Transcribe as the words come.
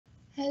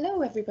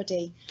Hello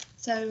everybody.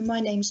 So my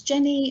name's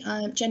Jenny.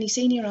 I'm Jenny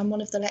Senior. I'm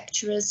one of the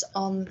lecturers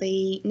on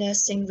the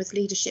Nursing with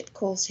Leadership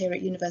course here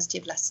at University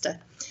of Leicester.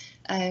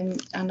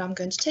 And I'm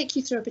going to take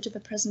you through a bit of a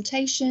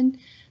presentation.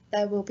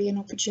 There will be an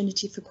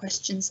opportunity for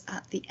questions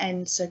at the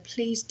end, so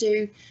please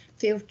do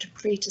feel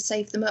free to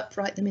save them up,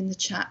 write them in the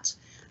chat,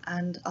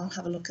 and I'll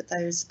have a look at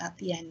those at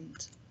the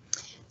end.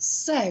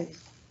 So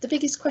the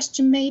biggest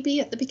question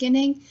maybe at the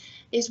beginning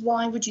is,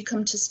 why would you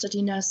come to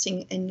study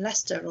nursing in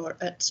Leicester or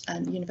at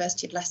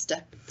University of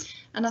Leicester?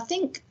 And I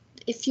think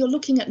if you're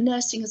looking at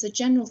nursing as a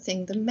general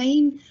thing, the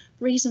main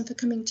reason for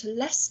coming to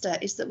Leicester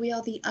is that we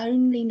are the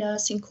only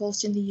nursing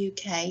course in the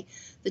UK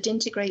that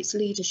integrates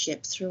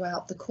leadership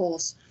throughout the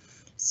course.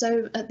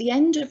 So at the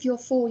end of your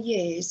 4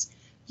 years,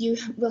 you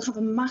will have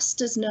a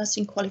master's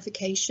nursing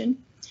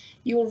qualification.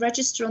 You will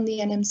register on the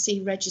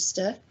NMC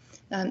register,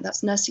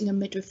 that's Nursing and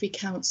Midwifery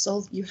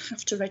Council. You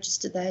have to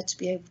register there to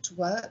be able to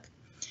work.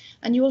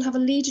 And you will have a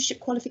leadership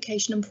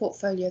qualification and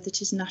portfolio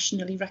that is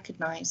nationally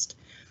recognised.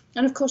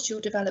 And of course, you'll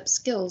develop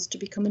skills to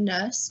become a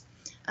nurse.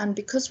 And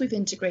because we've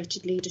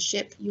integrated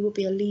leadership, you will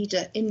be a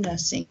leader in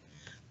nursing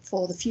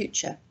for the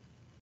future,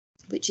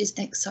 which is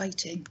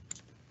exciting.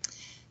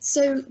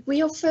 So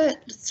we offer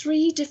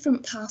 3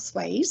 different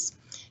pathways.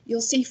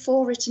 You'll see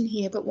 4 written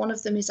here, but one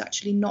of them is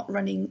actually not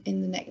running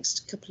in the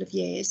next couple of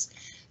years.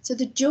 So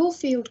the dual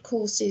field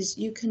courses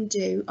you can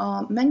do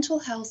are mental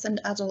health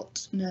and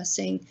adult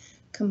nursing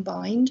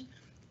combined,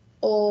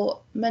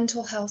 or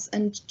mental health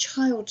and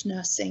child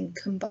nursing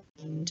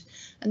combined,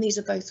 and these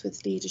are both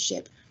with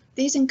leadership.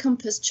 These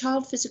encompass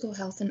child physical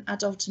health and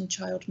adult and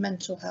child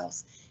mental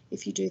health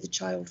if you do the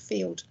child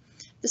field.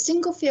 The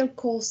single field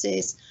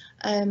courses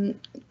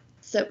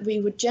that we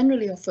would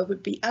generally offer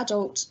would be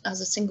adult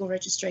as a single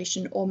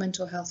registration or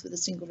mental health with a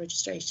single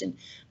registration,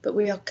 but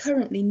we are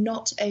currently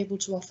not able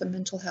to offer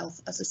mental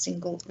health as a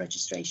single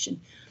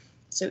registration.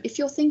 So if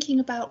you're thinking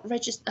about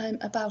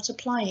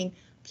applying,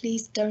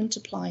 please don't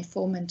apply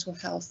for mental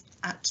health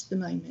at the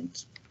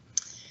moment.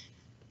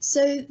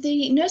 So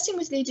the Nursing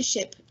with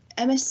Leadership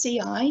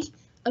MSCI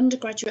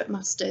undergraduate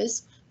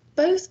masters,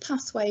 both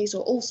pathways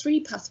or all 3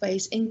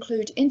 pathways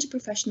include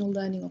interprofessional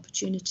learning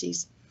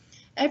opportunities.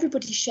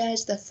 Everybody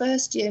shares their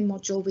first year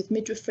module with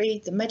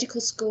midwifery, the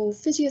medical school,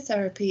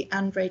 physiotherapy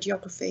and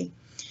radiography.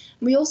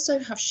 We also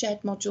have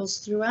shared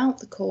modules throughout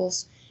the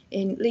course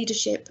in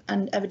leadership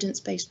and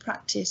evidence-based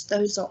practice.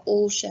 Those are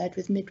all shared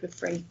with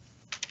midwifery.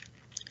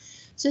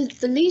 So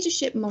the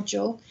leadership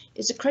module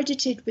is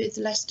accredited with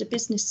Leicester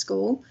Business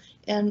School,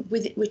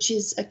 which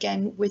is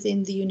again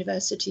within the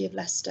University of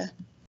Leicester.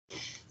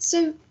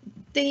 So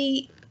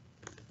the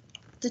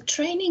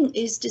training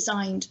is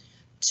designed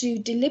to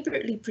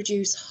deliberately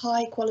produce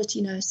high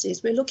quality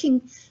nurses. We're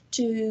looking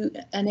to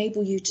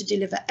enable you to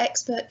deliver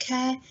expert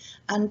care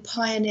and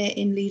pioneer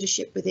in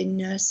leadership within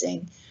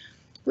nursing.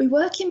 We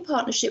work in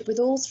partnership with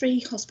all 3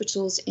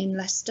 hospitals in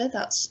Leicester.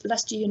 That's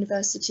Leicester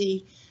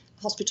University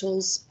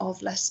Hospitals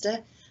of Leicester.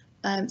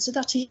 So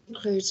that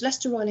includes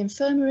Leicester Royal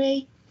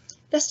Infirmary,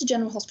 Leicester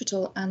General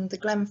Hospital and the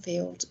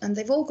Glenfield, and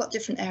they've all got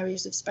different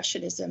areas of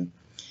specialism.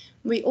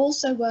 We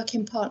also work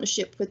in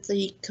partnership with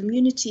the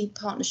Community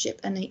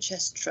Partnership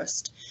NHS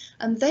Trust,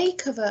 and they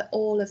cover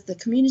all of the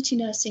community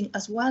nursing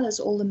as well as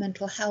all the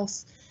mental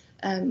health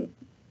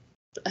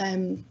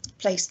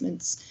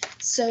placements.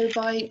 So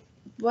by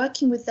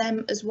working with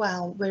them as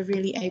well, we're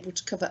really able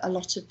to cover a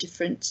lot of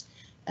different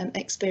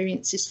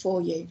experiences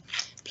for you.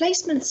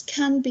 Placements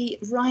can be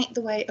right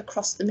the way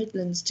across the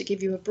Midlands to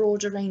give you a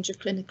broader range of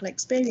clinical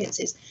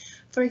experiences.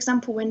 For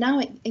example, we're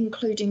now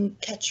including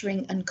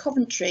Kettering and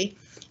Coventry,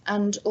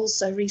 and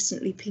also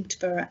recently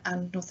Peterborough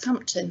and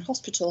Northampton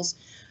hospitals,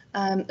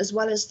 as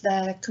well as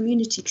their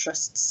community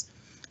trusts.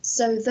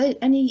 So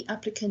any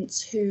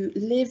applicants who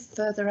live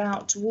further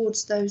out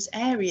towards those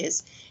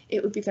areas,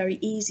 it would be very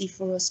easy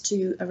for us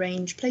to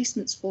arrange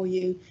placements for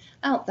you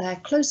out there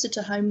closer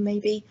to home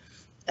maybe,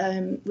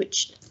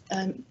 which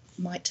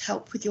might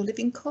help with your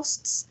living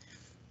costs,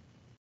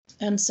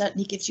 and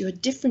certainly gives you a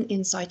different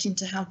insight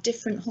into how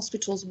different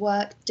hospitals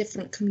work,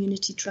 different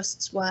community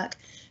trusts work,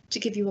 to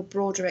give you a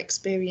broader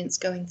experience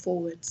going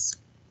forwards.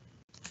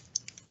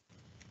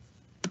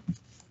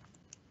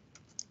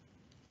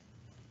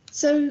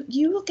 So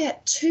you will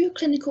get 2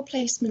 clinical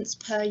placements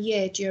per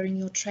year during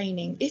your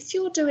training. If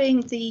you're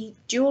doing the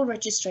dual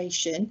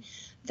registration,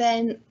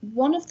 then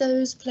one of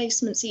those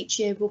placements each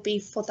year will be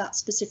for that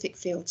specific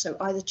field, so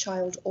either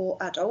child or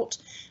adult,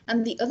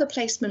 and the other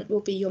placement will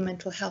be your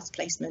mental health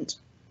placement.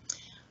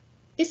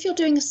 If you're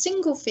doing a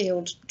single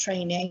field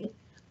training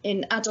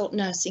in adult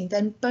nursing,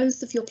 then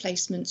both of your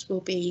placements will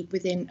be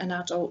within an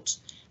adult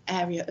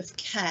area of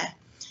care.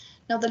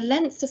 Now the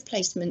length of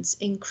placements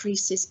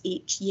increases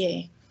each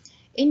year.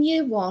 In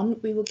year 1,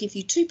 we will give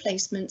you 2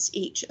 placements,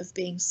 each of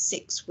being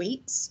 6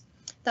 weeks.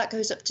 That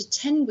goes up to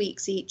 10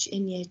 weeks each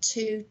in year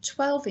 2,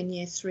 12 in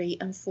year 3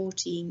 and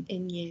 14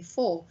 in year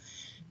 4.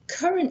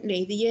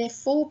 Currently, the year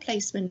 4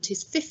 placement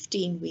is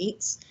 15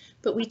 weeks,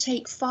 but we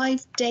take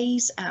 5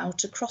 days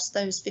out across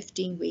those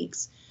 15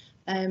 weeks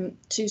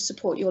to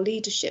support your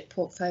leadership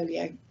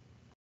portfolio.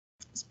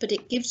 but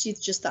it gives you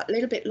just that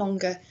little bit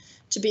longer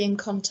to be in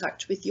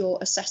contact with your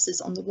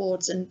assessors on the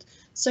wards, and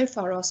so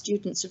far our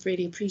students have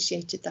really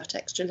appreciated that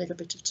extra little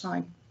bit of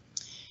time.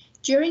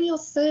 During your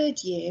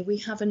third year, we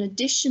have an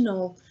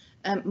additional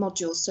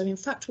module. So in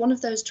fact, one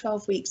of those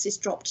 12 weeks is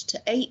dropped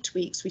to 8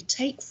 weeks. We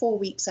take 4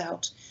 weeks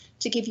out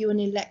to give you an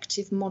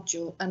elective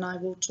module, and I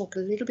will talk a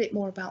little bit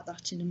more about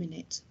that in a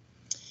minute.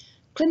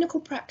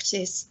 Clinical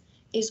practice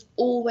is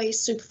always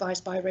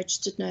supervised by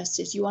registered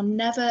nurses. You are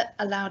never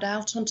allowed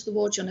out onto the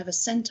wards, you're never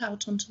sent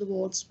out onto the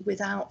wards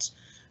without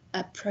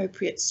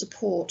appropriate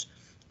support.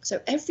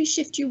 So every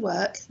shift you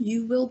work,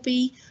 you will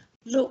be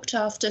looked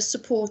after,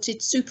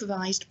 supported,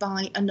 supervised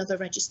by another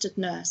registered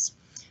nurse.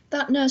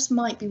 That nurse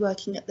might be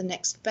working at the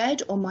next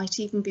bed, or might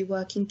even be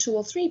working 2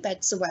 or 3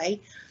 beds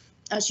away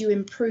as you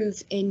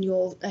improve in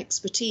your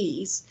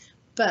expertise,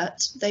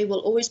 but they will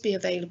always be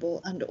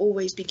available and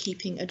always be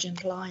keeping a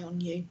gentle eye on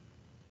you.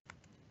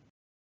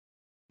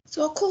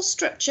 So our course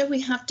structure,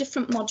 we have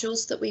different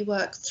modules that we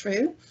work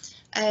through.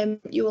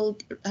 You will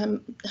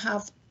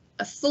have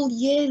a full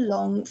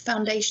year-long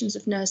Foundations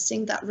of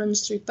Nursing that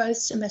runs through both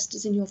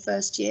semesters in your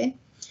first year.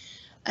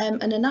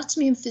 An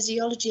Anatomy and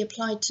Physiology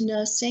applied to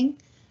nursing,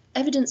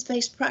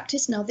 evidence-based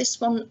practice. Now this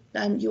one,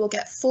 you will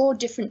get 4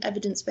 different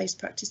evidence-based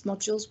practice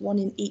modules, 1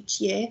 in each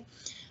year,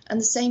 and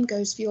the same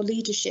goes for your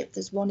leadership,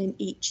 there's 1 in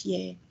each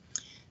year.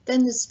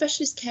 Then there's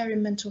specialist care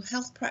in mental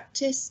health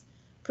practice,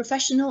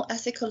 professional,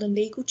 ethical and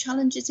legal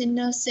challenges in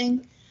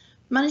nursing,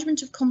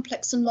 management of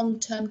complex and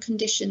long-term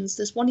conditions.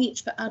 There's 1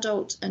 each for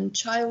adult and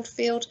child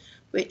field,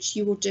 which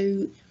you will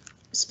do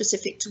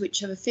specific to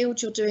whichever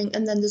field you're doing,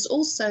 and then there's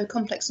also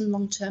complex and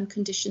long-term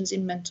conditions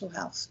in mental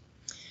health.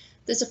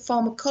 There's a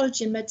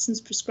pharmacology and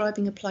medicines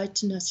prescribing applied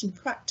to nursing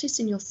practice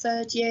in your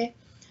third year,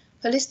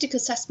 holistic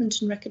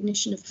assessment and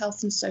recognition of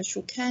health and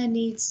social care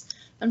needs,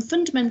 and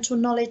fundamental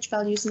knowledge,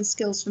 values and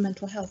skills for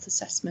mental health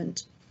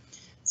assessment.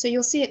 So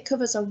you'll see it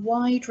covers a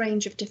wide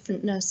range of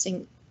different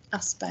nursing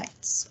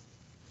aspects.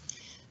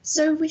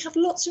 So we have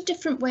lots of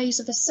different ways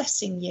of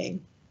assessing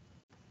you.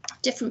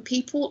 Different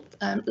people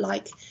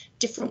like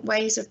different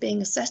ways of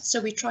being assessed,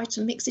 so we try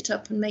to mix it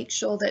up and make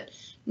sure that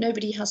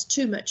nobody has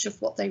too much of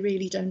what they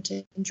really don't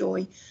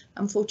enjoy.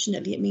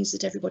 Unfortunately, it means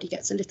that everybody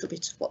gets a little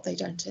bit of what they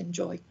don't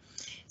enjoy.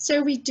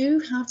 So we do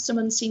have some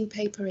unseen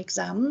paper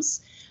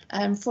exams.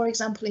 For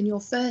example, in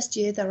your first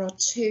year there are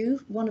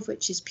 2, one of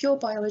which is pure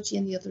biology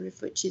and the other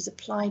of which is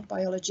applied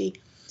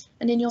biology.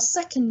 And in your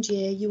second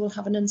year you will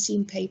have an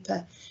unseen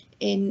paper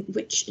in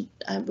which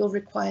will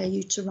require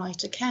you to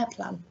write a care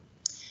plan.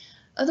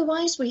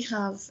 Otherwise, we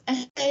have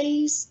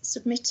essays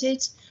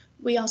submitted,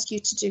 we ask you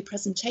to do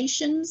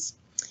presentations,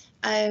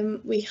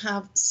 we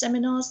have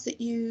seminars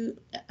that you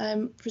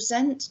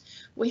present.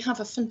 We have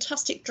a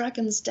fantastic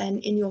Dragon's Den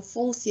in your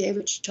 4th year,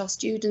 which our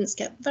students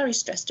get very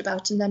stressed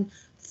about and then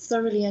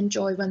thoroughly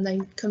enjoy when they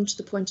come to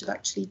the point of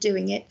actually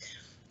doing it.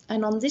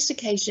 And on this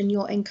occasion,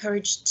 you're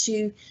encouraged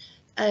to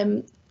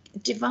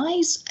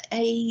devise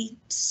a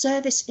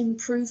service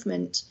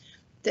improvement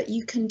that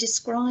you can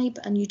describe,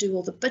 and you do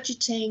all the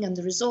budgeting and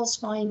the resource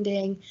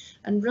finding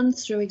and run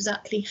through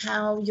exactly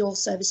how your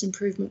service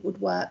improvement would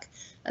work,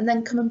 and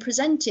then come and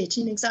present it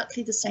in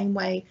exactly the same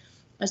way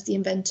as the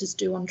inventors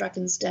do on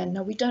Dragon's Den.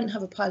 Now, we don't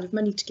have a pile of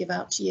money to give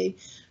out to you,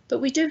 but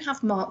we do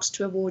have marks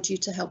to award you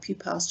to help you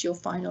pass your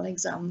final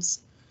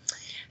exams.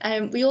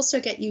 We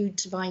also get you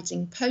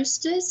devising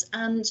posters,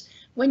 and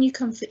when you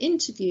come for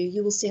interview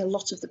you will see a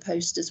lot of the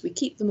posters. We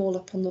keep them all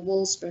up on the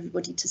walls for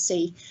everybody to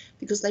see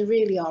because they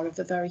really are of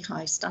a very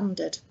high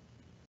standard.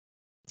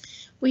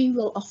 We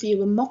will offer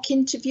you a mock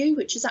interview,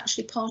 which is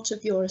actually part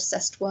of your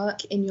assessed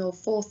work in your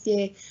 4th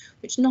year,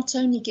 which not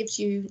only gives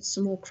you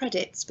some more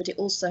credits, but it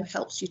also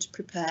helps you to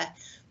prepare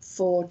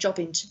for job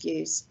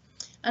interviews.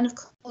 And of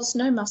course,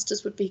 no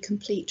masters would be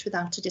complete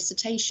without a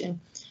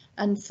dissertation.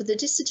 And for the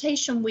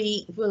dissertation,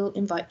 we will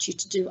invite you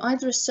to do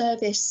either a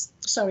service,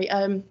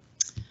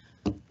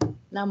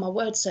 now my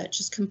word search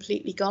has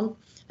completely gone,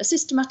 a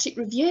systematic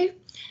review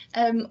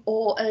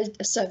or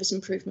a service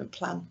improvement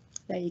plan.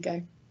 There you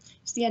go.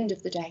 It's the end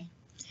of the day.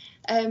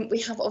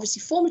 We have obviously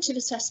formative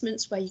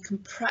assessments where you can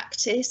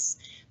practice,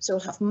 so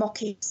we'll have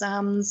mock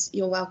exams.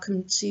 You're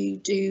welcome to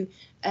do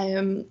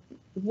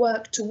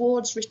work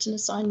towards written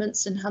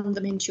assignments and hand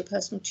them into your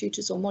personal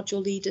tutors or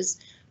module leaders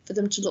for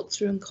them to look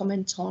through and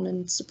comment on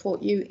and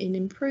support you in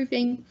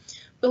improving.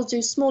 We'll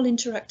do small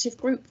interactive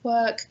group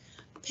work,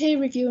 peer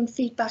review and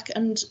feedback,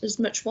 and as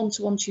much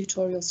one-to-one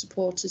tutorial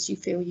support as you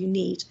feel you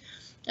need.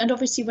 And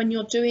obviously when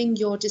you're doing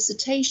your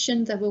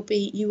dissertation,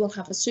 you will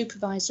have a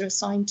supervisor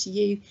assigned to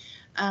you,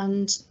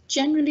 and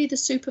generally the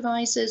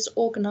supervisors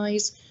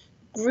organise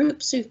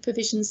group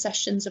supervision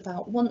sessions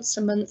about once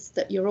a month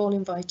that you're all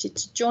invited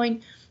to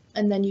join,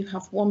 and then you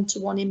have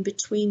one-to-one in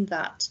between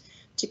that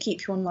to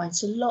keep you online.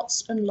 So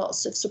lots and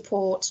lots of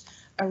support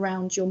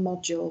around your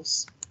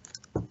modules.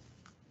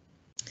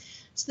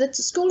 So the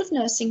School of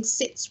Nursing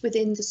sits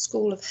within the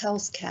School of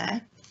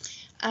Healthcare,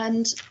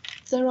 and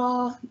there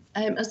are,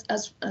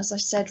 as I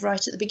said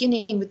right at the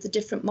beginning with the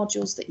different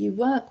modules that you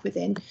work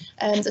within,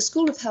 the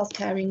School of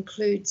Healthcare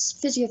includes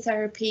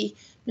physiotherapy,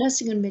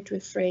 nursing and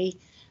midwifery,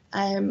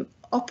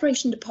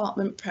 operation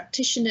department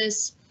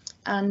practitioners,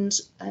 and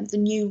the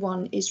new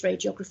one is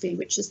radiography,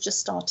 which has just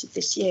started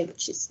this year,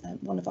 which is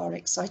one of our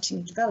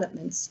exciting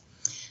developments.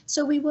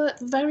 So we work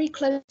very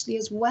closely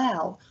as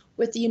well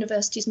with the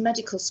university's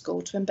medical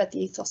school to embed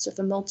the ethos of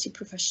a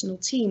multi-professional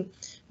team.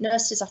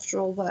 Nurses, after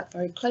all, work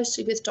very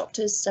closely with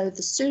doctors, so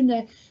the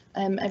sooner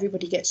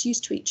everybody gets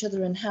used to each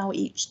other and how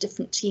each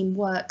different team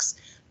works,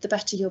 the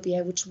better you'll be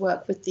able to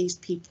work with these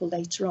people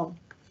later on.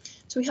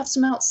 So we have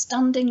some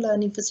outstanding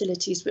learning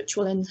facilities which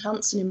will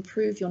enhance and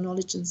improve your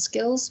knowledge and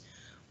skills.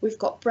 We've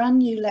got brand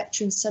new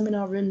lecture and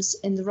seminar rooms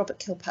in the Robert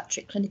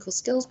Kilpatrick Clinical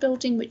Skills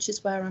Building, which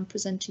is where I'm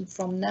presenting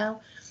from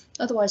now,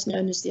 otherwise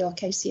known as the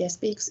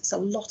RKCSB because it's a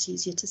lot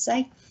easier to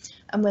say.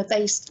 And we're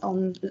based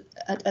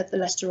at the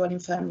Leicester Royal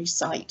Infirmary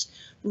site,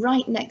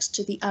 right next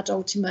to the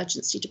Adult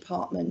Emergency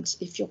Department.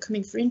 If you're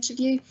coming for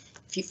interview,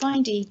 if you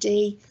find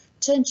ED,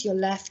 turn to your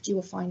left, you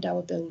will find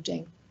our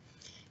building.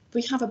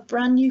 We have a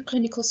brand new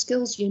clinical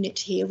skills unit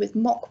here with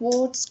mock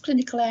wards,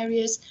 clinical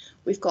areas.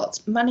 We've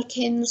got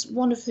mannequins,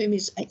 one of whom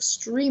is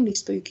extremely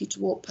spooky to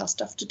walk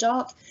past after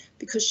dark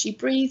because she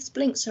breathes,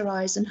 blinks her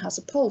eyes and has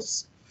a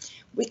pulse.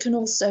 We can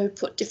also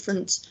put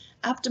different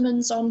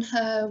abdomens on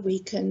her, we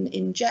can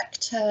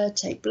inject her,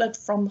 take blood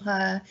from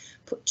her,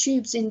 put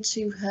tubes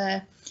into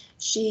her.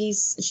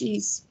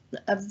 She's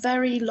a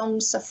very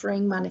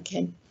long-suffering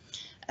mannequin.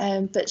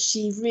 But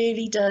she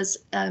really does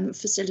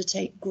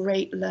facilitate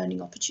great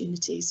learning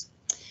opportunities.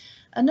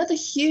 Another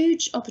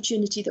huge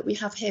opportunity that we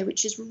have here,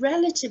 which is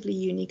relatively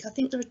unique, I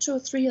think there are 2 or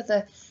 3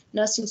 other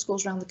nursing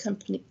schools around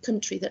the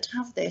country that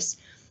have this,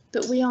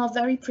 but we are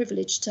very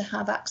privileged to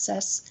have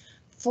access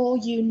for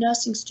you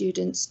nursing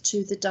students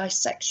to the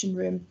dissection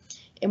room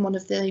in one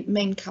of the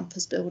main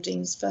campus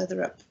buildings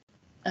further up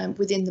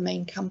within the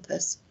main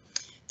campus.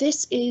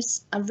 This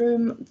is a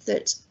room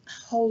that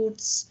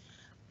holds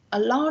a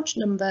large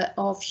number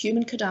of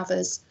human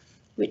cadavers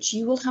which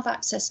you will have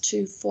access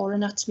to for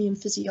anatomy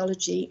and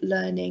physiology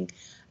learning,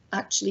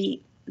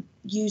 actually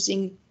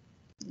using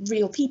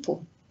real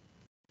people.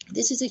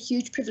 This is a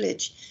huge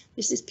privilege.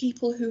 This is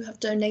people who have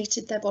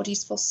donated their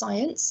bodies for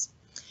science,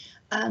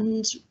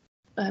 and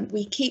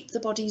we keep the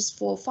bodies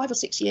for 5 or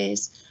 6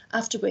 years,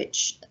 after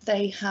which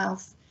they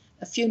have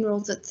a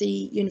funeral that the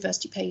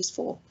university pays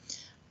for.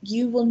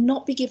 You will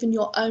not be given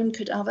your own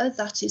cadaver,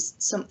 that is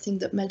something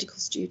that medical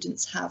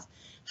students have.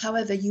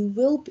 However, you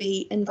will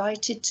be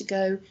invited to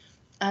go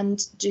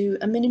and do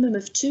a minimum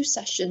of 2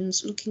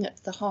 sessions looking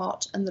at the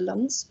heart and the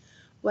lungs,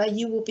 where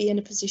you will be in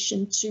a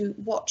position to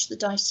watch the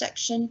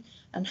dissection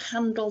and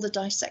handle the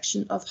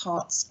dissection of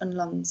hearts and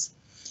lungs.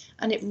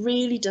 And it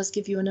really does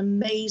give you an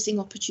amazing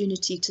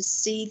opportunity to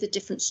see the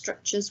different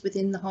structures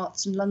within the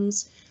hearts and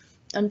lungs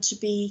and to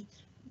be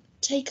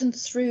taken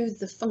through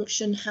the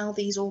function, how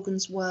these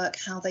organs work,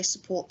 how they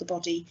support the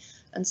body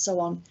and so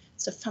on.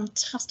 It's a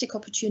fantastic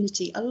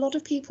opportunity. A lot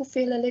of people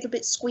feel a little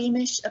bit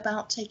squeamish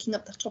about taking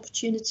up that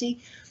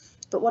opportunity,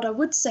 but what I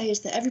would say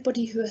is that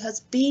everybody who has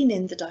been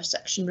in the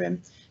dissection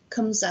room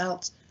comes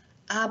out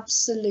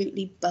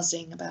absolutely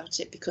buzzing about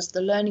it because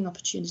the learning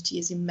opportunity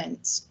is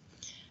immense.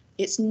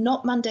 It's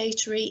not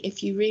mandatory.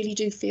 If you really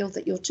do feel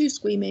that you're too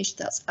squeamish,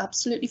 that's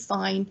absolutely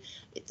fine.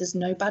 There's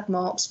no bad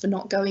marks for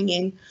not going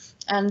in,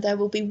 and there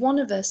will be one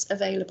of us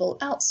available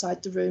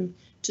outside the room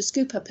to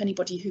scoop up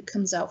anybody who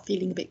comes out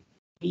feeling a bit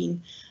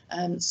green,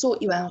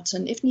 sort you out,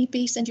 and if need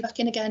be, send you back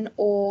in again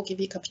or give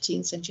you a cup of tea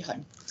and send you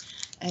home.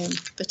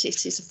 But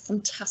it is a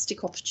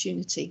fantastic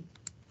opportunity.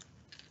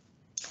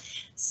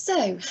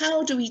 So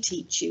how do we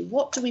teach you?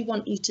 What do we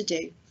want you to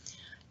do?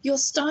 Your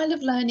style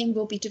of learning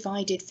will be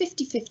divided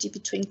 50-50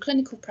 between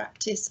clinical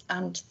practice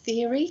and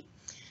theory.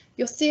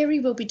 Your theory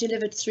will be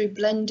delivered through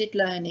blended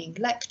learning,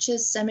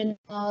 lectures,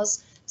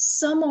 seminars,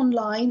 some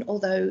online,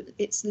 although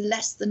it's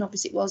less than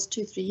obviously it was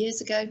 2-3 years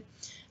ago.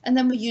 And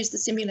then we use the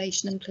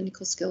simulation and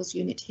clinical skills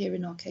unit here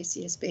in our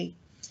KCSB.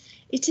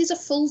 It is a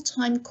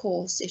full-time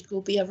course. It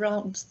will be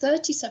around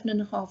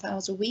 37.5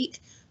 hours a week,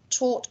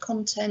 taught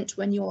content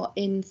when you're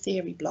in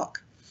theory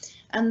block.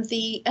 And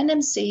the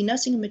NMC,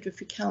 Nursing and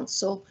Midwifery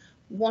Council,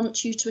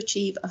 want you to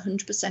achieve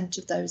 100%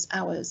 of those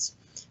hours.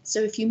 So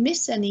if you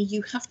miss any,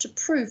 you have to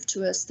prove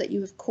to us that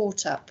you have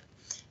caught up,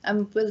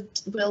 and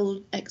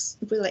we'll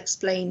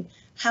explain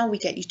how we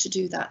get you to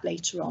do that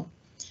later on.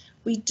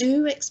 We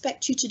do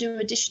expect you to do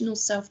additional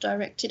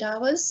self-directed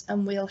hours,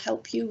 and we'll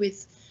help you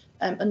with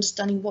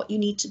understanding what you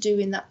need to do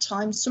in that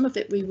time. Some of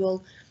it we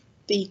will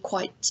be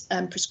quite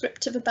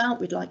prescriptive about.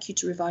 We'd like you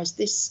to revise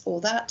this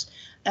or that.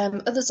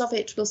 Others of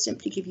it will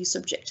simply give you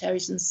subject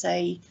areas and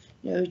say,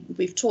 you know,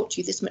 we've taught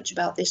you this much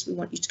about this, we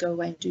want you to go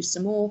away and do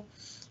some more.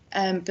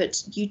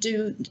 But you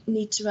do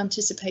need to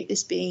anticipate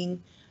this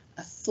being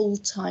a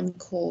full-time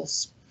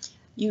course.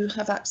 You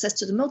have access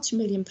to the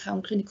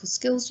multi-million-pound clinical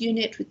skills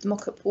unit with the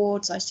mock-up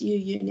wards,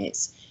 ICU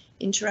units,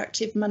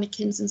 interactive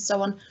mannequins and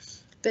so on.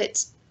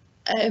 But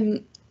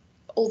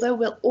although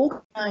we'll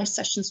organise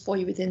sessions for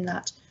you within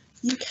that,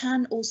 you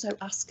can also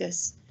ask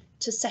us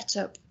to set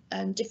up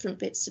different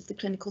bits of the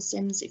clinical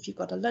sims if you've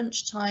got a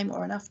lunchtime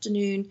or an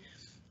afternoon.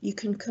 you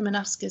can come and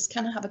ask us,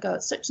 can I have a go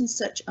at such and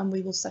such, and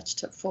we will set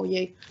it up for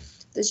you.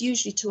 There's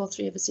usually 2 or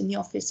 3 of us in the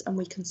office, and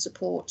we can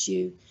support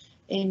you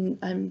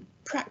in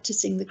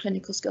practicing the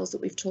clinical skills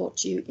that we've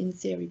taught you in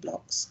theory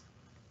blocks.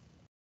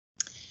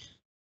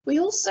 We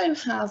also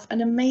have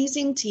an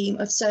amazing team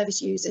of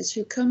service users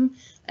who come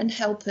and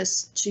help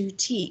us to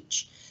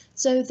teach.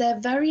 So they're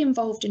very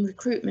involved in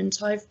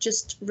recruitment. I've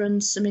just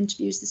run some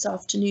interviews this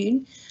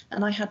afternoon,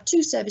 and I had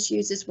 2 service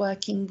users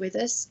working with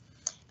us,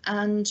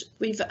 and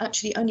we've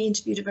actually only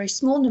interviewed a very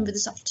small number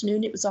this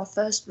afternoon. It was our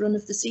first run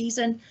of the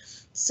season.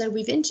 So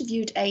we've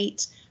interviewed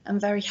 8,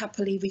 and very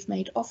happily we've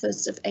made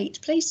offers of 8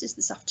 places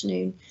this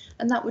afternoon,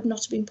 and that would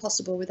not have been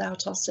possible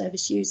without our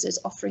service users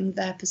offering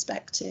their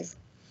perspective.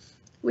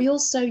 We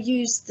also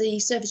use the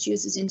service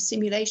users in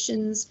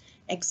simulations,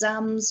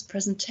 exams,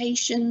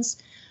 presentations,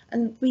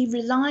 and we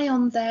rely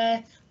on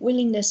their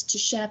willingness to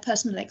share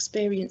personal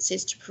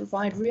experiences to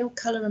provide real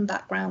colour and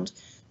background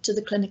to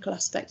the clinical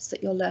aspects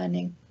that you're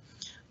learning.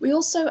 We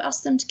also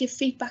ask them to give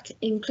feedback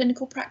in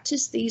clinical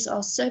practice. These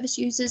are service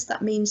users.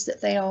 That means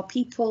that they are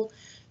people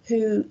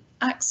who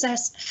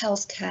access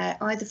healthcare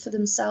either for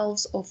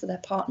themselves or for their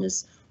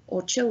partners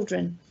or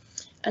children.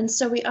 And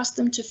so we ask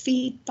them to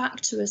feed back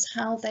to us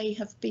how they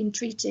have been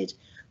treated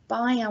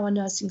by our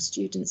nursing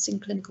students in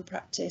clinical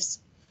practice.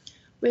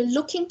 We're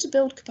looking to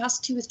build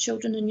capacity with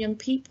children and young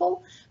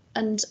people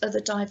and other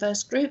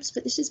diverse groups,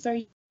 but this is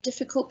very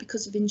difficult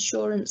because of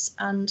insurance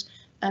and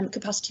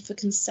capacity for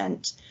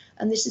consent.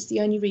 And this is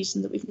the only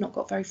reason that we've not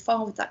got very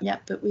far with that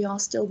yet, but we are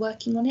still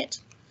working on it.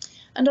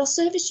 And our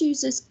service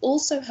users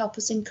also help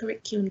us in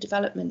curriculum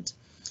development.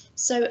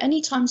 So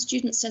anytime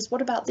student says,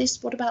 what about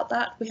this, what about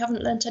that, we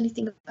haven't learnt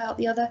anything about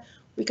the other,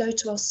 we go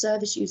to our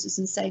service users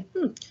and say,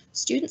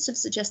 students have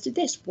suggested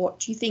this, what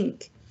do you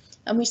think?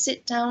 And we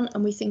sit down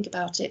and we think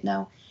about it.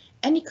 Now,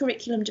 any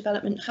curriculum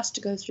development has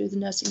to go through the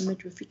Nursing and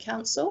Midwifery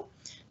Council,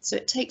 so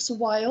it takes a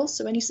while.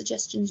 So any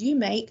suggestions you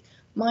make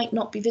might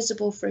not be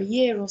visible for a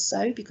year or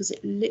so because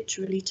it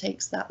literally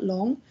takes that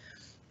long.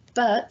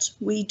 But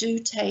we do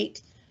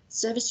take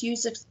service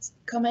user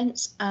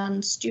comments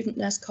and student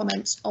nurse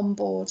comments on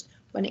board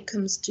when it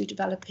comes to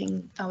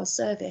developing our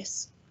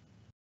service.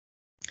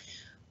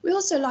 We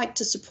also like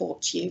to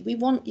support you. We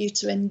want you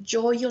to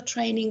enjoy your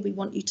training. We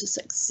want you to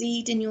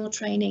succeed in your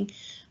training.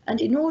 And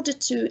in order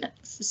to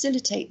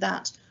facilitate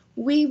that,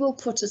 we will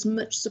put as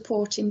much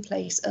support in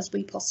place as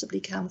we possibly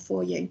can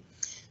for you.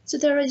 So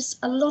there is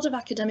a lot of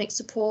academic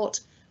support,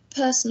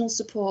 personal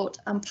support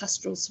and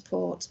pastoral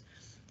support.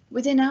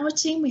 Within our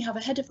team, we have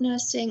a head of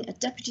nursing, a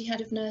deputy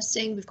head of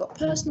nursing, we've got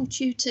personal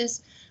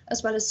tutors,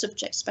 as well as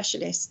subject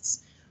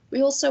specialists.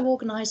 We also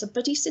organise a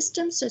buddy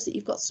system so that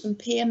you've got some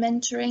peer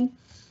mentoring.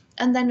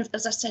 And then,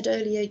 as I said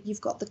earlier,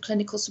 you've got the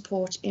clinical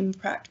support in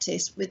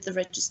practice with the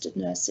registered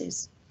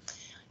nurses.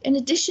 In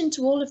addition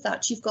to all of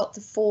that, you've got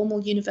the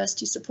formal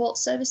university support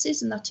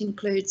services, and that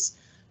includes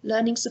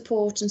learning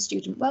support and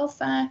student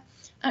welfare,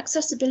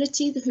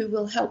 accessibility, who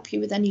will help you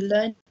with any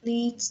learning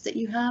needs that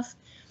you have,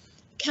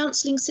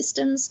 counselling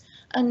systems,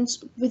 and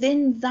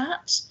within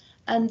that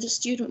and the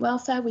student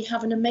welfare, we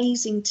have an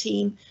amazing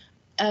team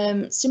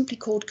simply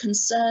called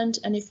Concerned.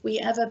 And if we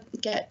ever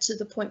get to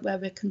the point where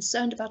we're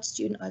concerned about a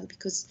student, either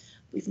because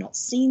we've not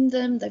seen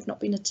them, they've not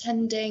been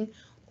attending,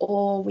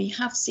 or we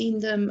have seen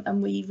them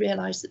and we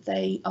realise that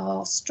they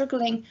are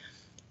struggling,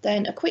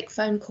 then a quick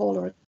phone call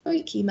or a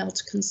quick email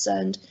to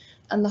Concerned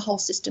and the whole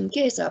system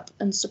gears up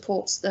and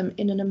supports them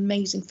in an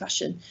amazing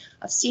fashion.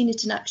 I've seen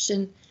it in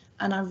action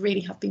and I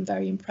really have been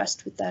very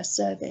impressed with their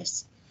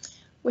service.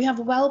 We have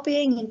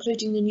wellbeing,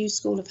 including the new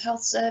School of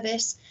Health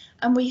service,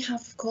 and we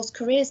have, of course,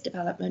 careers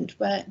development,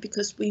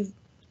 because we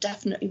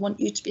definitely want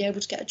you to be able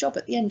to get a job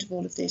at the end of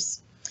all of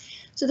this.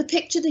 So the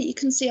picture that you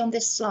can see on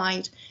this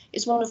slide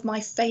is one of my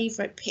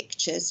favourite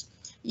pictures.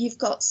 You've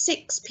got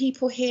 6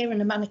 people here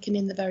and a mannequin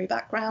in the very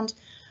background.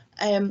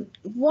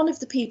 One of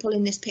the people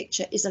in this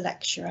picture is a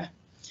lecturer.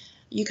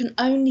 You can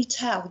only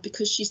tell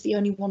because she's the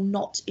only one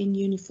not in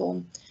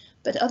uniform,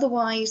 but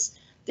otherwise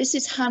this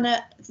is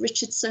Hannah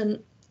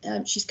Richardson.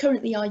 She's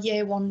currently our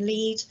Year 1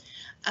 lead,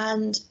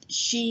 and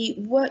she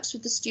works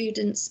with the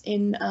students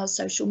in our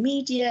social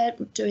media,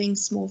 doing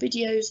small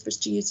videos for us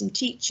to use in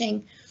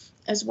teaching,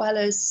 as well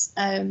as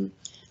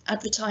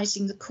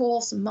advertising the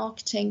course and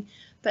marketing.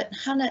 But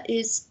Hannah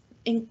is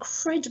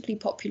incredibly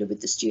popular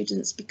with the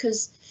students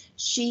because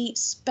she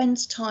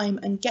spends time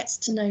and gets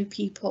to know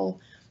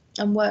people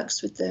and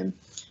works with them.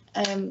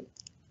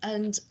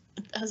 And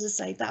as I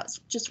say, that's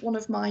just one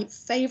of my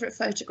favourite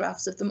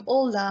photographs of them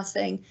all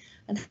laughing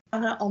and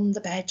Hannah on the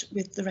bed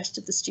with the rest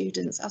of the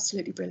students.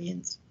 Absolutely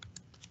brilliant.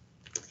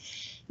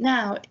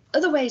 Now,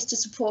 other ways to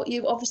support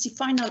you, obviously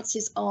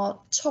finances are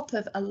top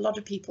of a lot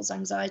of people's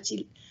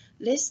anxiety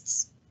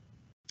lists.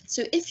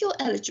 So if you're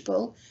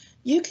eligible,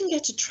 you can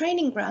get a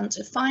training grant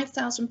of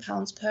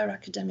 £5,000 per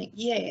academic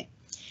year.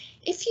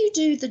 If you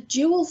do the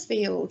dual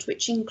field,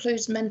 which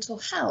includes mental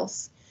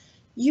health,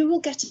 you will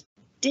get an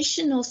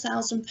additional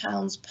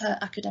 £1,000 per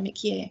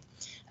academic year.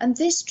 And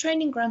this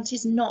training grant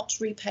is not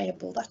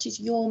repayable, that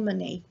is your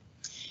money.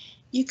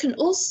 You can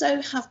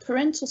also have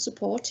parental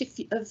support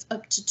of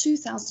up to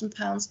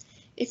 £2,000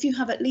 if you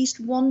have at least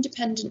one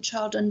dependent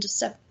child under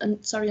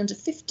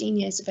 15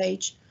 years of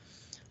age,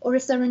 or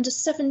if they're under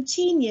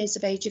 17 years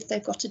of age if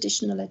they've got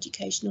additional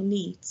educational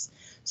needs.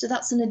 So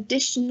that's an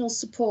additional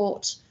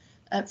support,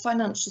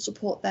 financial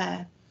support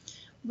there.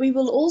 We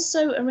will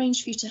also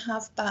arrange for you to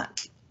have back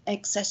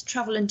excess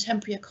travel and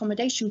temporary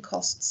accommodation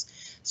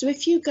costs. So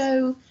if you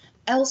go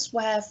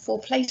elsewhere for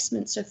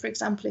placement, so for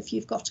example, if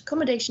you've got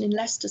accommodation in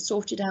Leicester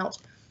sorted out,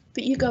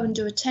 but you go and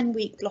do a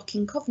 10-week block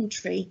in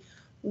Coventry,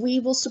 we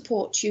will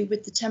support you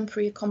with the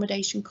temporary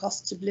accommodation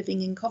costs of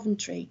living in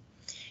Coventry.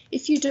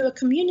 If you do a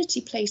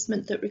community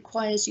placement that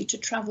requires you to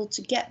travel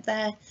to get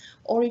there,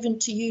 or even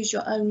to use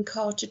your own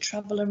car to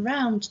travel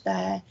around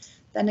there,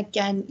 then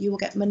again, you will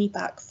get money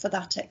back for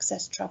that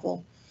excess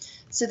travel.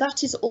 So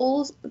that is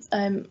all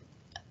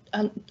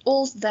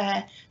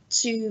there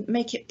to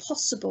make it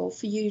possible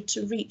for you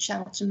to reach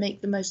out and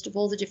make the most of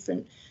all the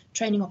different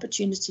training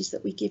opportunities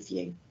that we give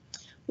you.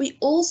 We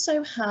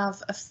also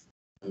have a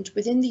fund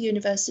within the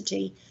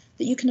university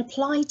that you can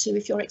apply to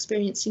if you're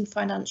experiencing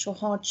financial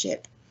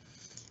hardship.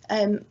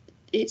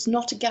 It's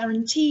not a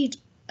guaranteed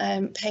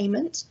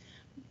payment,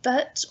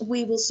 but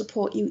we will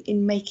support you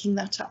in making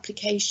that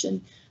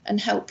application and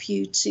help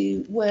you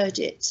to word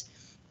it,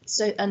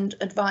 and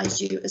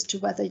advise you as to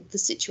whether the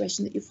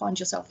situation that you find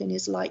yourself in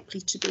is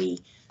likely to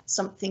be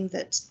something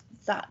that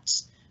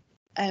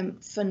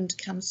fund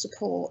can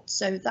support.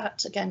 So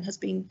that again has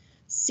been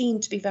seen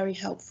to be very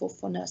helpful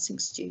for nursing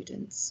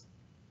students.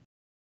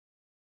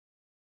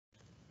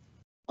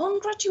 On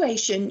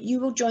graduation, you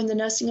will join the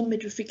Nursing and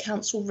Midwifery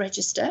Council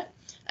register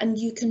and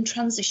you can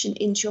transition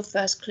into your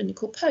first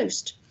clinical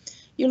post.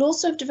 You'll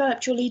also have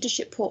developed your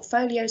leadership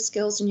portfolio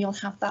skills and you'll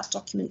have that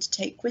document to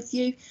take with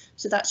you.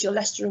 So that's your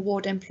Leicester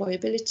Award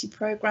Employability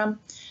Programme,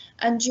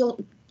 and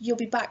you'll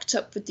be backed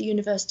up with the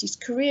university's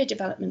career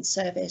development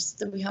service.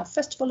 That we have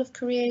Festival of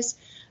Careers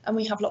and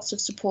we have lots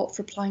of support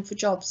for applying for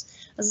jobs.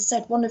 As I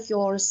said, one of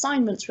your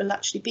assignments will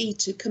actually be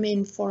to come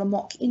in for a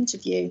mock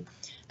interview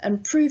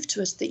and prove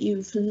to us that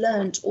you've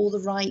learned all the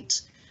right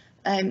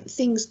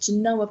things to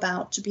know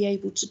about to be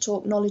able to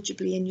talk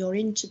knowledgeably in your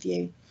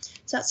interview.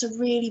 So that's a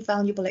really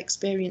valuable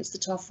experience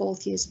that our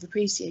fourth years have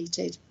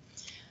appreciated.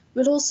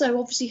 We'll also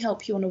obviously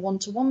help you on a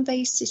one-to-one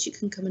basis. You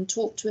can come and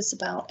talk to us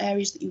about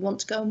areas that you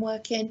want to go and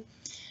work in.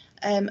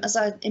 As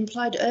I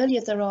implied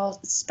earlier, there are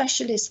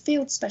specialists,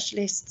 field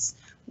specialists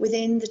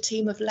within the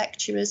team of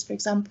lecturers. For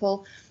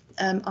example,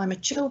 I'm a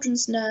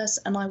children's nurse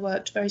and I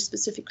worked very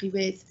specifically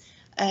with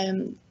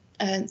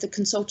the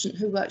consultant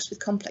who works with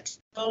complex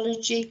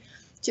neurology.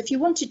 So if you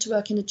wanted to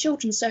work in a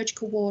children's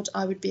surgical ward,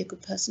 I would be a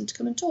good person to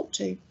come and talk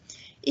to.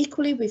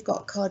 Equally, we've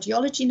got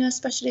cardiology nurse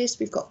specialists,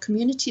 we've got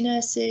community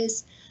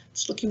nurses.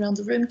 Just looking around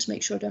the room to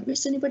make sure I don't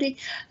miss anybody.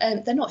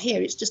 They're not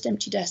here, it's just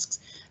empty desks.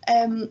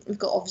 We've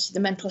got obviously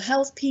the mental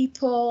health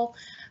people.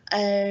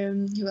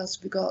 Who else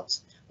have we got?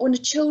 Oh, and a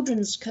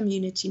children's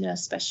community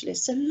nurse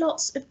specialist. So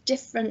lots of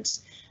different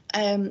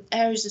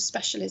areas of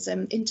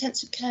specialism.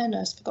 Intensive care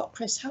nurse, forgot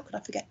Chris. How could I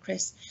forget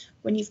Chris?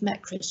 When you've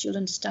met Chris, you'll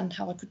understand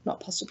how I could not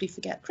possibly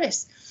forget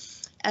Chris.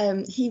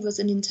 He was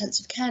an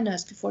intensive care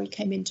nurse before he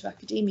came into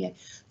academia.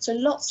 So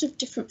lots of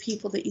different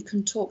people that you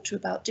can talk to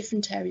about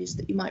different areas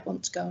that you might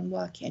want to go and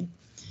work in.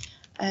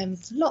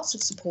 Lots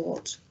of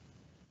support.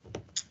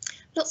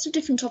 Lots of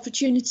different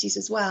opportunities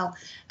as well.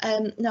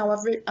 Now,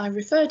 I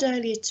referred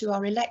earlier to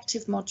our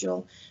elective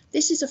module.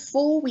 This is a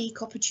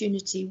 4-week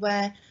opportunity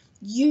where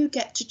you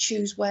get to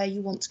choose where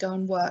you want to go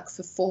and work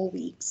for 4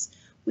 weeks.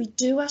 We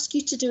do ask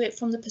you to do it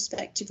from the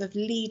perspective of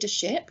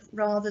leadership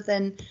rather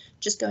than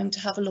just going to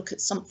have a look at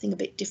something a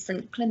bit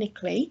different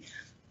clinically.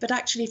 But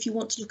actually, if you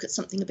want to look at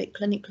something a bit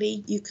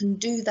clinically, you can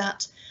do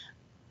that,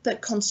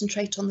 but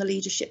concentrate on the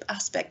leadership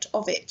aspect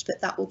of it.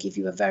 But that will give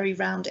you a very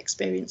round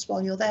experience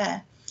while you're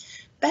there.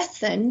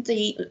 Bethan,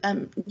 the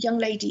young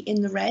lady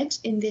in the red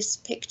in this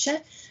picture,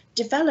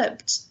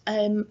 developed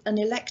an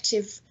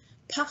elective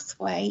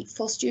pathway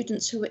for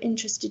students who were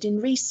interested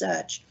in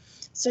research.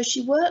 So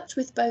she worked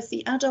with both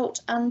the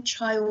adult and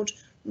child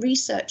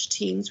research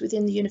teams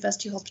within the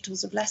University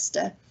Hospitals of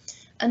Leicester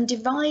and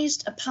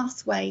devised a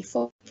pathway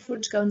for people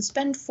to go and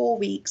spend 4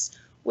 weeks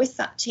with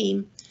that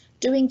team,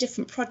 doing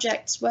different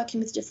projects, working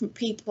with different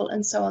people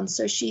and so on.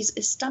 So she's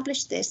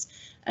established this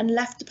and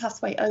left the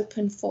pathway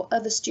open for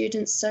other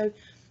students. So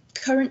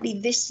currently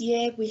this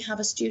year we have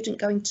a student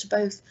going to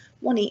both,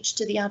 one each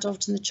to the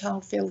adult and the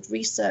child field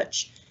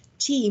research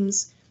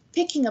teams,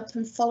 picking up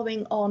and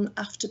following on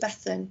after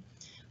Bethan.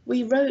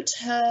 We wrote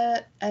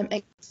her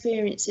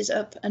experiences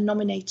up and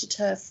nominated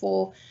her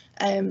for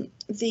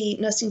the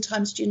Nursing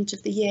Times Student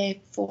of the Year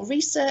for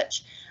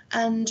research,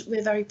 and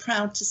we're very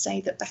proud to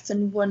say that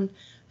Bethan won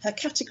her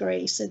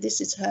category. So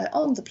this is her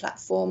on the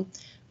platform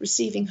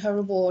receiving her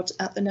award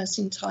at the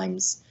Nursing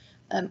Times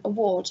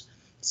Award.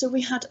 So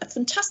we had a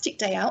fantastic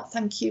day out,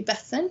 thank you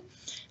Bethan,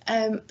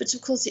 but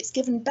of course it's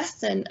given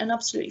Bethan an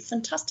absolutely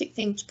fantastic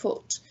thing to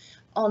put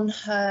on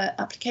her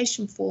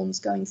application forms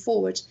going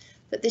forward,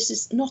 that this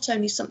is not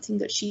only something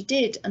that she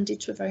did and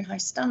did to a very high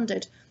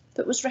standard,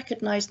 but was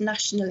recognised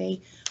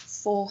nationally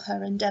for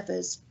her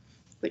endeavours,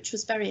 which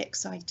was very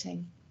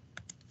exciting.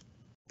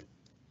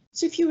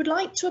 So if you would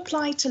like to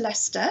apply to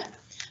Leicester,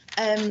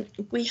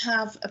 we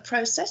have a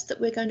process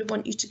that we're going to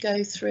want you to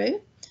go through.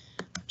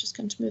 I'm just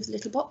going to move the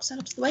little box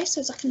out of the way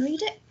so as I can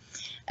read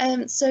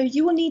it. So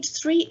you will need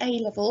 3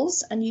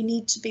 A-levels and you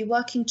need to be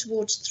working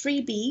towards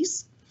 3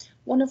 Bs,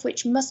 one of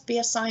which must be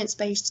a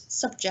science-based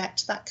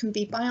subject. That can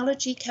be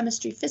biology,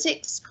 chemistry,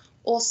 physics,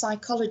 or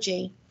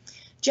psychology.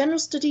 General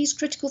studies,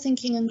 critical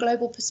thinking and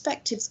global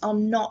perspectives are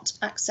not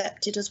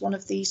accepted as one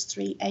of these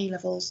 3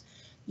 A-levels.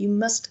 You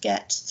must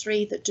get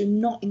 3 that do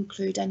not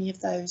include any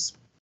of those.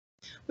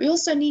 We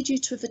also need you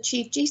to have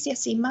achieved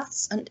GCSE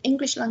Maths and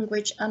English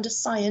Language and a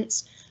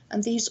Science,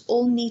 and these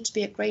all need to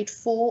be at grade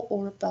 4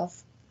 or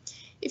above.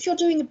 If you're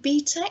doing a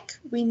BTEC,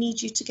 we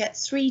need you to get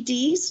 3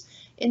 Ds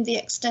in the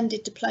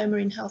Extended Diploma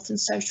in Health and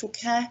Social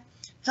Care,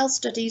 Health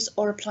Studies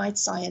or Applied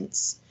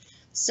Science.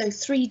 So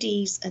 3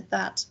 Ds at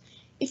that.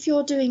 If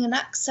you're doing an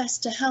Access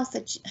to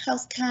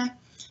Healthcare,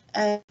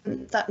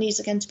 that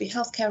needs again to be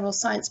Healthcare or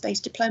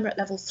Science-based Diploma at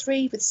level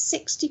 3 with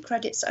 60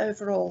 credits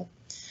overall.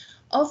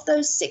 Of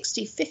those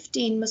 60,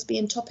 15 must be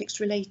in topics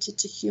related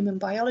to human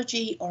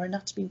biology or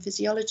anatomy and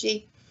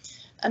physiology.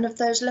 And of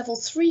those level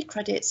 3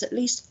 credits, at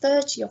least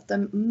 30 of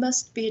them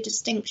must be a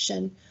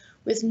distinction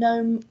with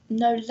no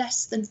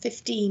less than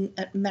 15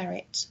 at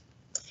merit.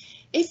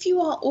 If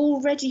you are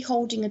already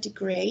holding a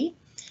degree,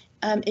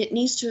 it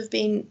needs to have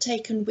been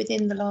taken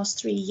within the last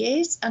 3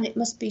 years and it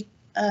must be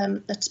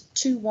at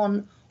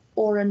 2-1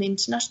 or an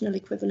international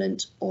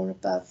equivalent or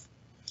above.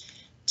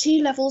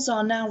 T-levels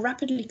are now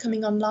rapidly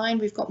coming online.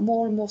 We've got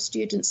more and more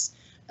students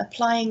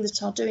applying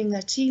that are doing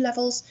their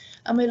T-levels,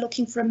 and we're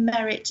looking for a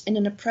merit in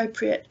an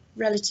appropriate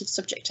relative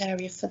subject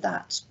area for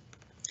that.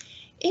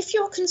 If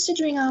you're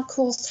considering our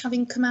course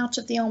having come out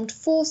of the armed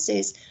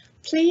forces,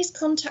 please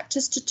contact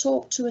us to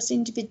talk to us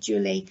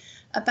individually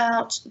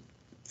about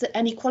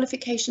any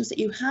qualifications that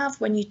you have,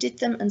 when you did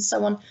them and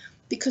so on,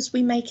 because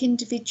we make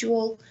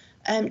individual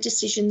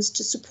decisions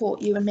to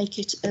support you and make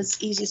it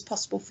as easy as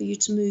possible for you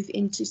to move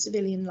into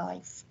civilian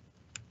life.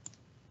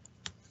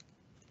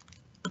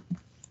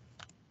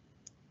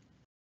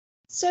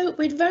 So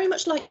we'd very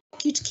much like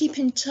you to keep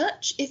in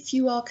touch if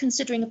you are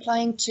considering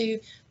applying to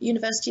the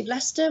University of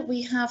Leicester.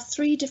 We have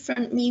 3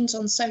 different means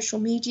on social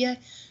media: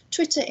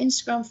 Twitter,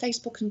 Instagram,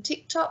 Facebook and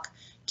TikTok.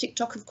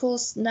 TikTok, of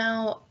course,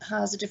 now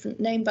has a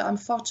different name, but I'm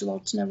far too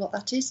old to know what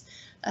that is.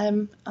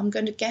 I'm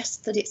going to guess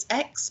that it's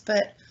X,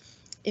 but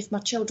if my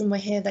children were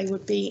here, they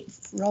would be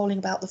rolling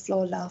about the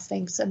floor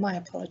laughing, so my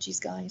apologies,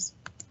 guys.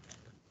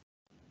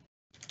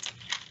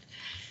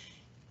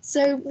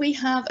 So we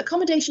have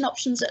accommodation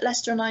options at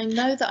Leicester, and I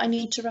know that I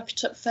need to wrap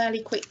it up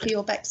fairly quickly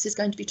or Bex is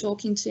going to be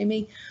talking to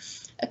me.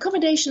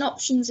 Accommodation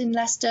options in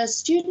Leicester: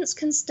 students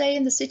can stay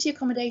in the city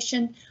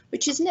accommodation,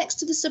 which is next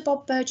to the Sir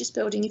Bob Burgess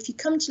building. If you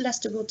come to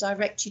Leicester, we'll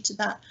direct you to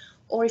that.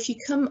 Or if you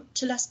come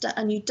to Leicester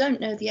and you don't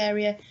know the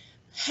area,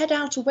 head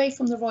out away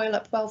from the Royal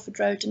up Welford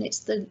Road, and it's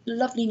the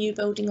lovely new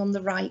building on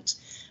the right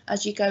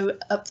as you go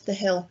up the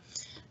hill.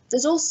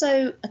 There's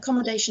also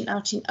accommodation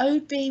out in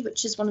Oadby,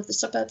 which is one of the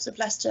suburbs of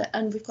Leicester,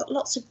 and we've got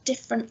lots of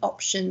different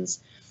options.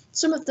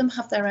 Some of them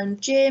have their own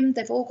gym,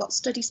 they've all got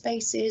study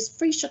spaces,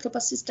 free shuttle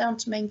buses down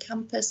to main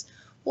campus,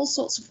 all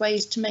sorts of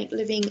ways to make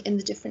living in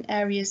the different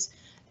areas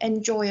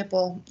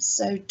enjoyable.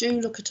 So do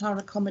look at our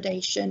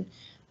accommodation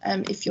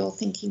if you're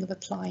thinking of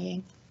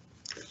applying.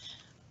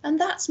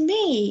 And that's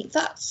me.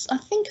 I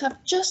think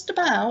I've just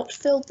about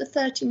filled the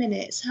 30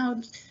 minutes.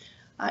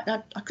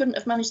 I couldn't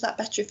have managed that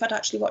better if I'd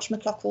actually watched my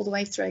clock all the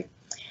way through.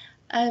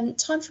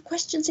 Time for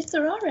questions if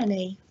there are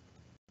any.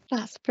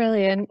 That's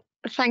brilliant.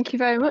 Thank you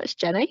very much,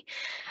 Jenny.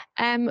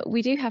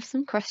 We do have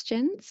some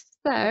questions,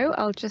 so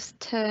I'll just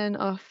turn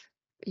off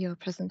your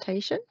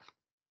presentation.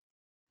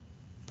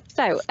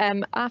 So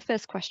our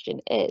first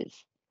question is,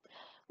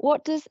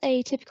 what does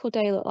a typical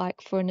day look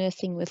like for a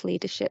nursing with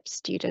leadership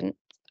student?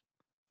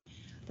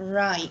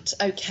 Right,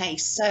 okay,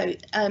 so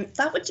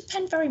that would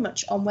depend very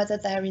much on whether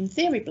they're in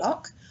theory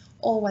block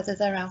or whether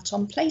they're out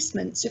on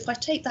placement. So if I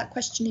take that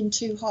question in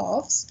 2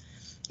 halves,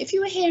 if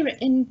you were here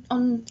in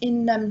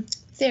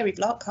theory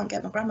block, can't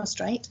get my grammar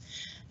straight,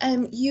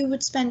 you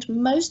would spend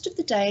most of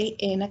the day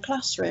in a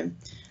classroom.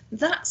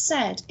 That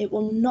said, it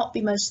will not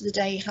be most of the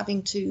day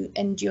having to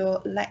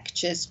endure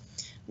lectures.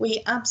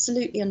 We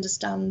absolutely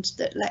understand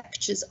that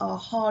lectures are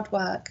hard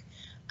work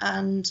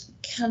and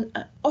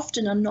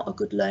often are not a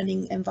good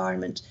learning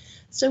environment.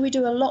 So we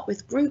do a lot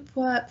with group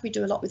work, we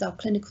do a lot with our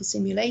clinical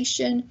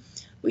simulation,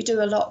 we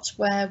do a lot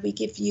where we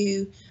give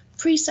you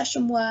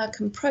pre-session work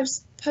and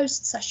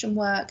post-session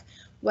work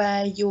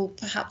where you'll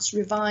perhaps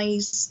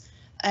revise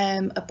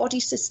a body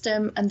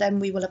system, and then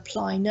we will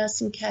apply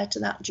nursing care to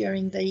that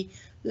during the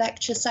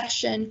lecture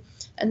session,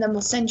 and then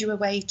we'll send you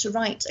away to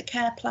write a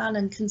care plan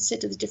and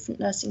consider the different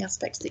nursing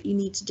aspects that you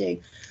need to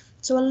do.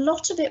 So a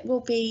lot of it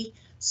will be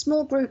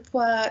small group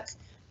work,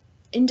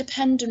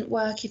 independent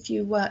work if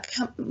you work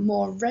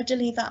more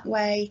readily that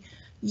way,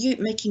 you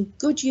making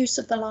good use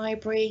of the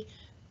library,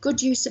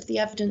 good use of the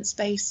evidence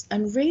base,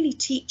 and really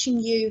teaching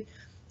you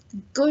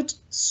good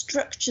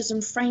structures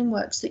and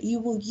frameworks that you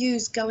will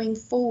use going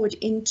forward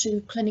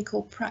into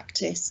clinical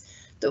practice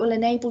that will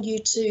enable you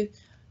to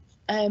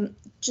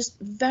just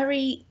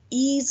very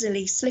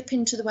easily slip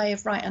into the way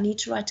of, right, I need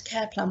to write a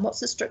care plan. What's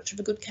the structure of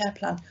a good care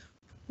plan?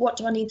 What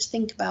do I need to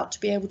think about to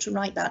be able to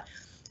write that?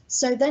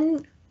 So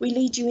then we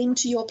lead you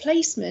into your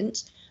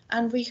placement,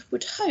 and we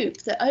would hope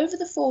that over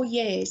the 4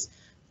 years,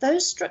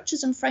 those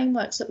structures and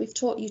frameworks that we've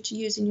taught you to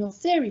use in your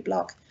theory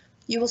block,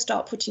 you will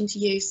start putting to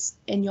use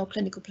in your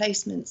clinical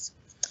placements.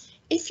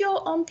 If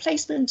you're on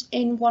placement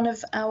in one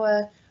of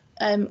our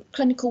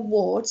clinical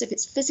wards, if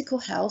it's physical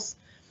health,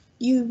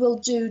 you will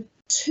do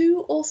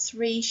 2 or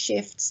 3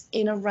 shifts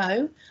in a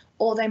row,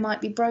 or they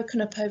might be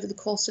broken up over the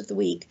course of the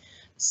week.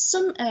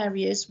 Some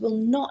areas will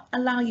not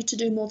allow you to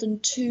do more than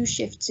 2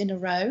 shifts in a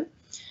row,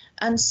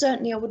 and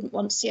certainly I wouldn't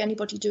want to see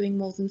anybody doing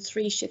more than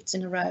 3 shifts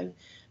in a row,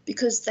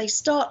 because they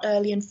start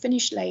early and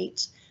finish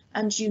late,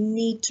 and you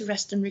need to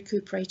rest and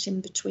recuperate in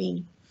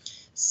between.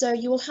 So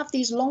you will have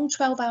these long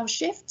 12-hour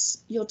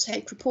shifts. You'll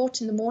take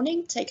report in the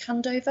morning, take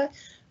handover,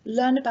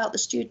 learn about the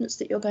students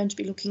that you're going to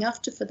be looking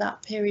after for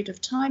that period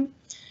of time.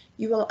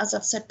 You will, as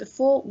I've said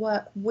before,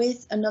 work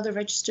with another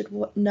registered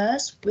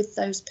nurse with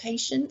those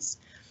patients,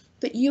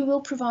 but you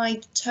will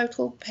provide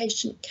total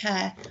patient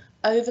care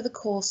over the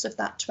course of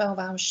that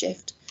 12-hour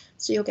shift.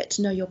 So you'll get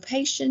to know your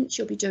patients,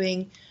 you'll be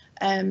doing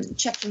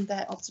checking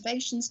their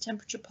observations,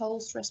 temperature,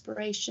 pulse,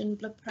 respiration,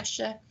 blood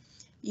pressure.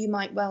 You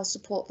might well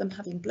support them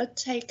having blood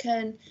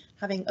taken,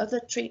 having other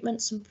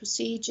treatments and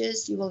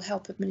procedures. You will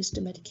help administer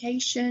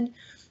medication.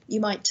 You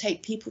might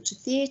take people to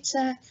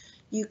theatre.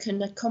 You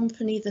can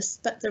accompany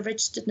the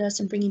registered nurse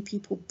in bringing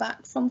people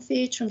back from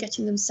theatre and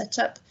getting them set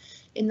up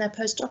in their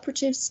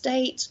post-operative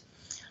state.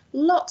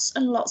 Lots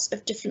and lots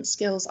of different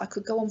skills. I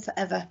could go on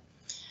forever.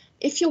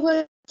 If you're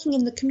working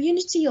in the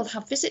community, you'll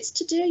have visits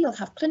to do, you'll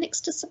have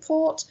clinics to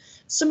support.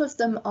 Some of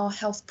them are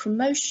health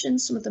promotion,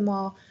 some of them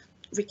are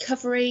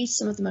recovery,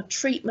 some of them are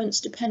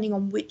treatments, depending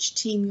on which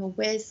team you're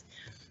with.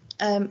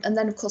 And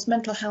then, of course,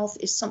 mental health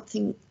is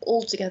something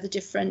altogether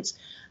different.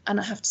 And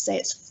I have to say,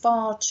 it's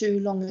far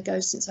too long ago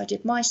since I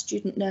did my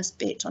student nurse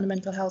bit on a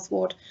mental health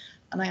ward,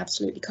 and I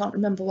absolutely can't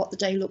remember what the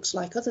day looks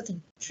like other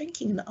than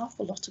drinking an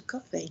awful lot of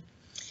coffee.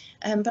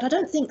 But I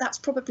don't think that's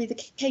probably the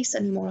case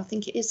anymore. I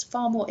think it is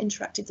far more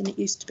interactive than it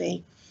used to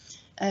be,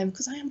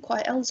 because I am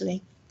quite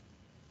elderly.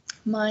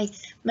 My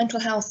mental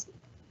health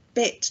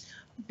bit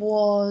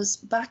was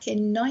back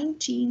in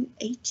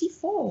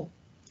 1984.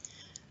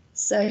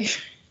 So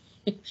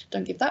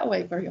don't give that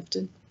away very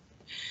often.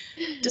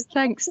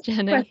 Thanks,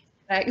 Jenny.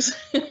 Thanks.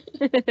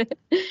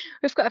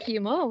 We've got a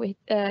few more.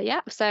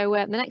 Yeah, so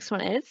the next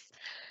one is,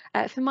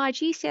 for my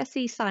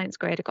GCSE science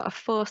grade, I got a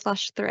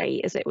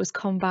 4/3 as it was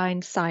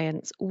combined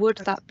science. Would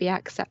that be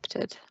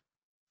accepted?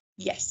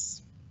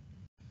 Yes.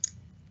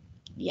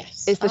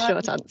 Yes. Is the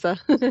short answer.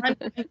 I'm going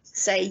to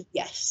say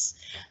yes.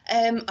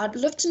 I'd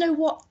love to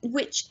know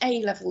which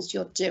A levels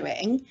you're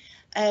doing.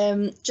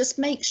 Just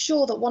make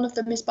sure that one of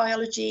them is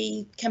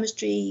biology,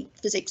 chemistry,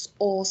 physics,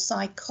 or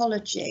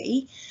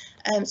psychology.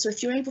 So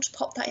if you're able to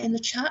pop that in the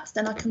chat,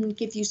 then I can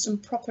give you some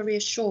proper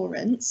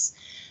reassurance.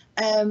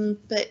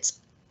 But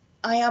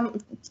I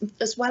am,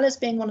 as well as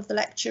being one of the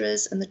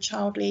lecturers and the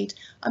child lead,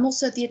 I'm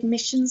also the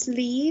admissions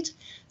lead.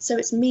 So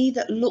it's me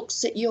that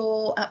looks at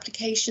your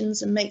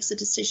applications and makes a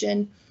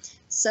decision.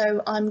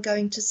 So I'm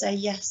going to say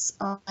yes,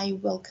 I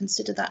will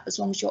consider that as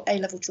long as your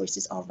A-level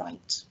choices are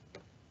right.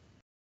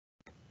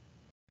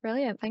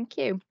 Brilliant, thank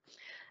you.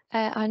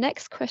 Our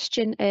next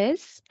question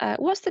is,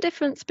 what's the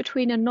difference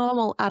between a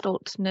normal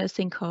adult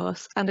nursing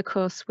course and a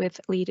course with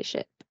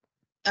leadership?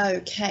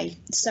 Okay,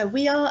 so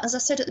we are, as I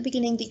said at the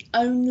beginning, the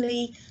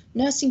only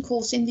nursing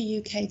course in the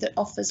UK that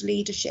offers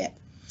leadership.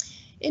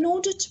 In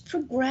order to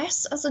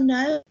progress as a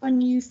nurse, when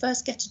you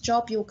first get a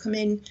job, you'll come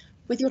in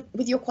with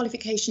your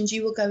qualifications,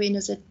 you will go in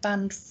as a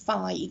band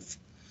 5.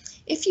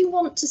 If you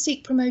want to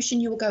seek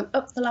promotion, you will go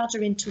up the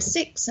ladder into a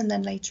 6 and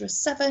then later a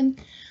 7.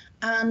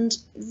 And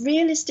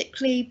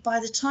realistically,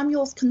 by the time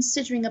you're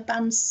considering a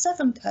band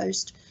 7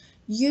 post,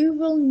 you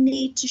will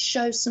need to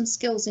show some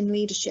skills in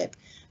leadership.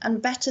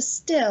 And better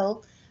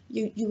still,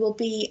 you will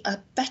be a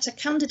better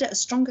candidate, a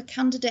stronger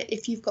candidate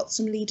if you've got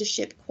some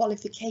leadership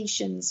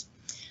qualifications.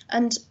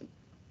 And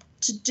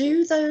to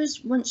do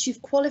those once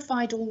you've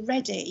qualified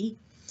already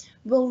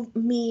will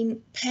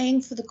mean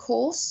paying for the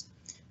course,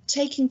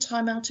 taking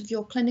time out of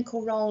your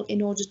clinical role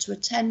in order to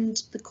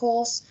attend the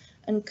course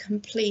and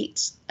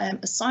complete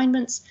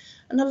assignments.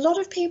 And a lot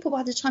of people,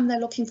 by the time they're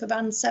looking for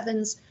band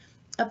 7s,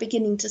 are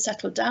beginning to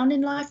settle down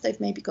in life.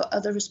 They've maybe got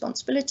other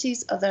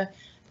responsibilities, other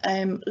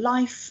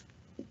life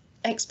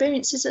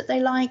experiences that they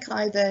like,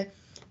 either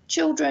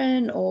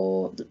children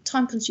or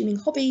time-consuming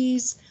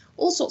hobbies,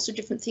 all sorts of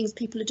different things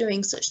people are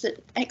doing, such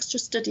that extra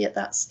study at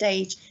that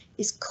stage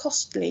is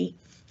costly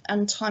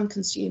and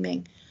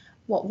time-consuming.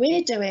 What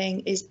we're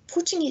doing is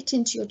putting it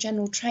into your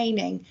general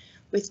training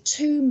with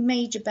 2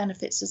 major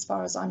benefits as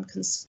far as I'm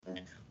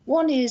concerned.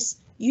 One is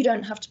you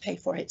don't have to pay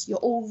for it. You're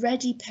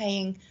already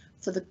paying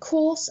for the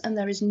course and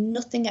there is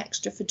nothing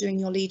extra for doing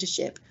your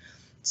leadership.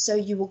 So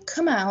you will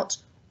come out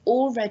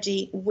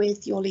already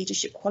with your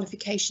leadership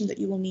qualification that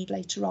you will need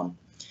later on.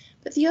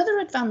 But the other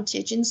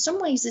advantage in some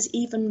ways is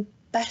even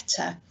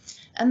better,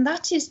 and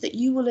that is that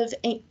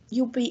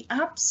you'll be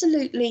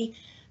absolutely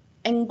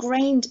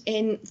ingrained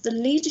in the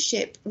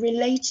leadership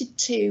related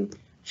to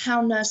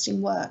how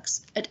nursing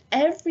works. At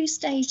every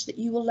stage that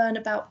you will learn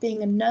about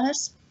being a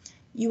nurse,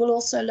 you will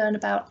also learn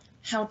about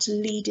how to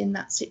lead in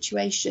that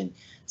situation.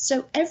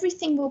 So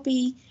everything will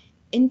be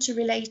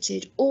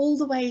interrelated all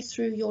the way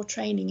through your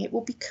training. It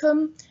will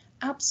become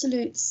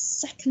absolute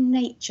second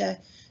nature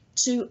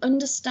to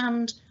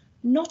understand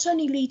not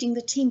only leading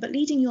the team, but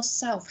leading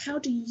yourself. How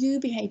do you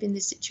behave in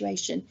this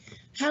situation?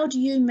 How do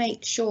you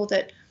make sure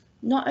that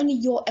not only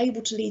you're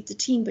able to lead the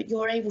team, but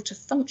you're able to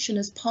function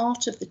as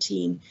part of the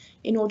team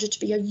in order to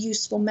be a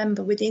useful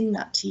member within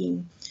that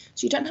team?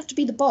 So you don't have to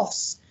be the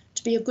boss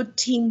to be a good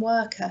team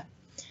worker.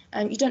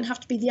 You don't have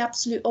to be the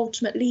absolute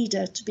ultimate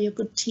leader to be a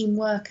good team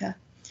worker.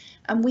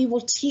 And we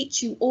will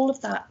teach you all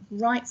of that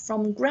right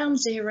from ground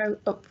zero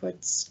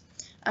upwards.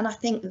 And I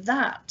think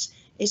that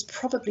is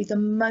probably the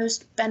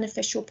most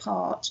beneficial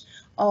part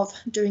of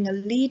doing a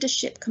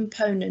leadership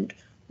component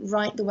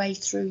right the way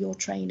through your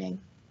training.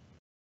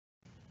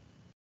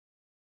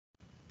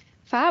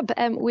 Fab.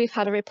 We've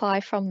had a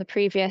reply from the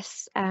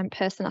previous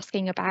person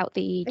asking about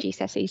the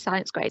GCSE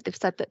science grade. They've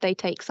said that they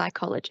take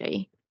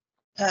psychology.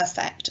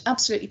 Perfect,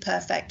 absolutely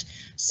perfect.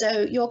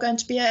 So you're going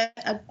to be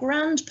a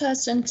grand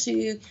person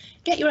to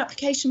get your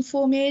application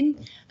form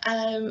in,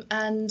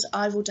 and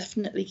I will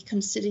definitely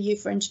consider you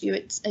for interview.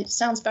 It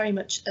sounds very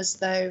much as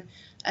though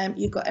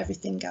you've got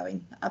everything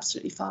going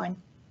absolutely fine.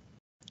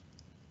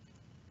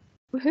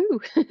 Woohoo!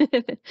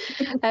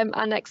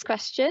 Our next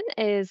question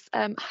is,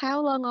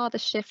 how long are the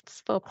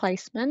shifts for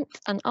placement,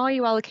 and are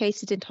you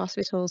allocated into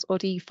hospitals, or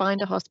do you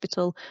find a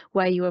hospital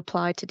where you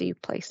apply to do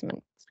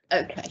placement?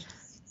 Okay,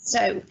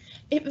 so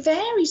it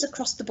varies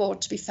across the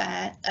board, to be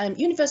fair.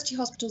 University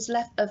Hospitals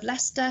of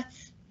Leicester,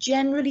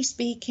 generally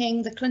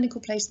speaking, the clinical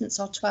placements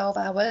are 12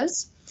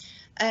 hours.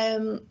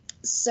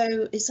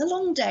 So it's a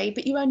long day,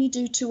 but you only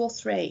do 2 or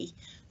 3.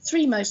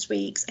 3 most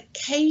weeks,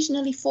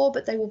 occasionally 4,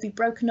 but they will be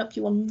broken up.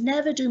 You will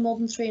never do more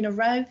than 3 in a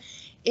row.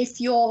 If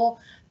your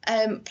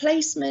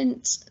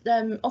placement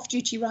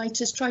off-duty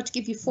writers try to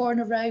give you 4 in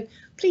a row,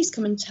 please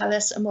come and tell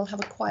us and we'll have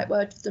a quiet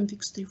word with them,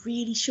 because they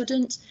really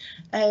shouldn't.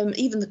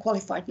 Even the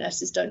qualified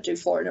nurses don't do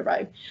 4 in a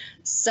row.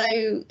 So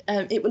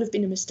it will have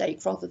been a mistake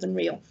rather than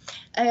real.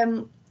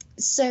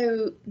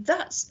 So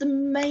that's the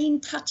main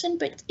pattern.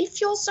 But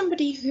if you're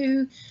somebody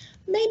who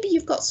maybe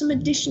you've got some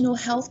additional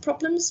health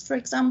problems, for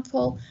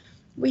example,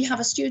 we have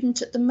a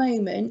student at the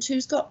moment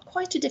who's got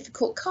quite a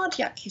difficult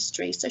cardiac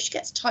history, so she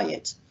gets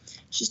tired.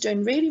 She's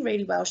doing really,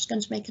 really well. She's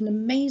going to make an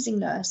amazing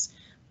nurse,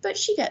 but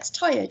she gets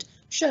tired.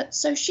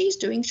 So she's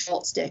doing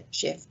short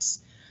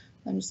shifts.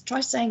 And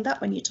try saying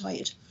that when you're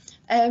tired.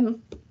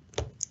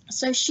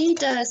 So she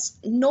does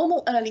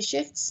normal early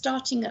shifts,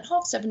 starting at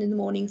 7:30 in the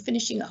morning,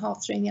 finishing at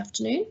 3:30 in the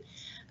afternoon,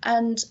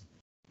 and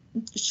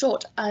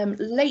short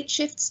late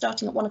shifts,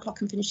 starting at 1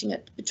 o'clock and finishing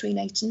at between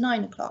 8 and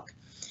 9 o'clock.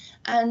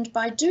 And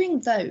by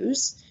doing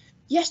those,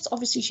 yes,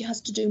 obviously she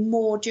has to do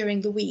more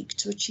during the week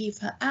to achieve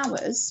her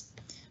hours,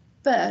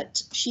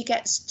 but she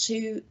gets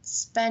to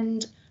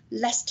spend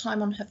less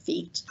time on her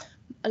feet,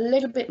 a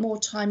little bit more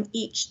time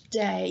each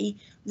day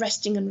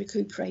resting and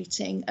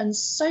recuperating. And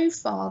so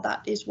far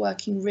that is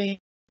working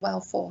really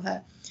well for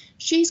her.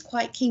 She's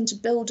quite keen to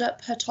build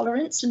up her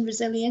tolerance and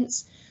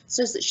resilience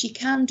so that she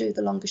can do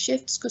the longer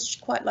shifts, because she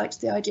quite likes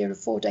the idea of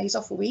 4 days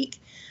off a week.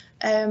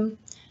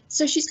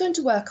 So she's going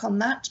to work on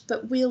that,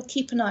 but we'll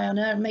keep an eye on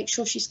her and make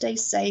sure she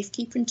stays safe,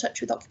 keep her in touch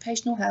with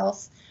occupational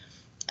health.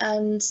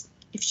 And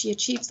if she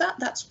achieves that,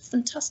 that's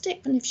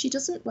fantastic. And if she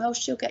doesn't, well,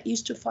 she'll get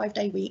used to a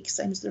 5-day week,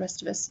 same as the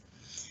rest of us.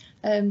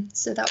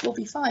 So that will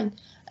be fine.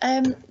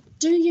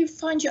 Do you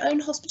find your own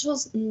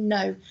hospitals?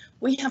 No.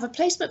 We have a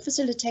placement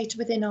facilitator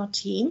within our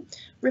team.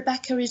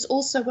 Rebecca is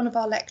also one of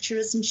our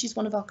lecturers, and she's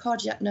one of our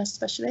cardiac nurse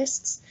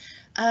specialists.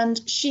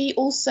 And she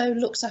also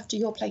looks after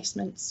your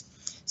placements.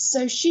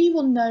 So she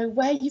will know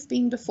where you've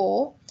been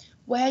before,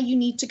 where you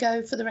need to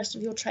go for the rest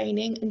of your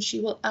training, and she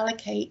will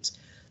allocate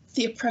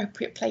the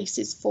appropriate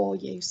places for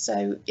you.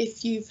 So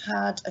if you've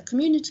had a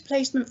community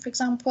placement, for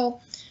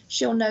example,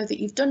 she'll know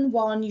that you've done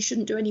 1, you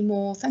shouldn't do any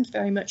more. Thank you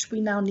very much.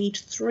 We now need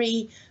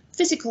 3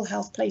 physical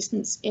health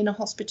placements in a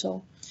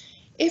hospital.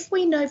 If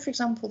we know, for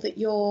example, that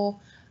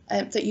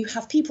that you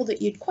have people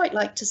that you'd quite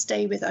like to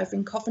stay with over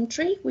in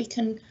Coventry, we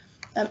can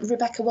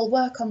Rebecca will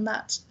work on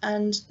that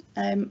and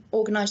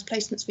organise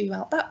placements for you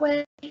out that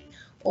way,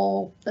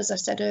 or as I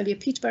said earlier,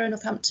 Peterborough,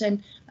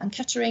 Northampton and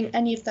Kettering,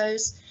 any of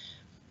those.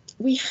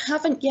 We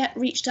haven't yet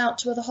reached out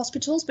to other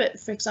hospitals, but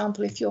for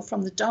example, if you're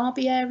from the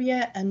Derby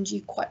area and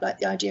you quite like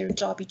the idea of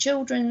Derby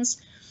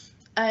Children's,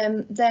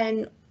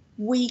 then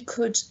we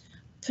could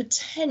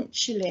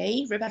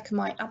potentially, Rebecca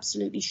might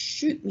absolutely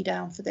shoot me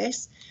down for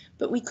this,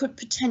 but we could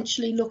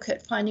potentially look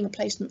at finding a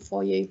placement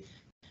for you,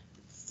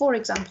 for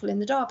example, in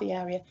the Derby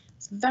area.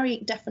 It's very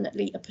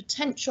definitely a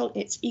potential.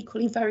 It's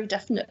equally very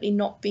definitely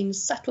not been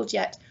settled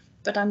yet,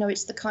 but I know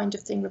it's the kind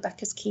of thing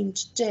Rebecca's keen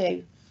to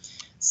do.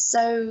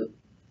 So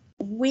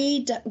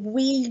we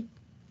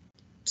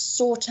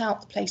sort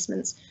out the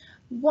placements.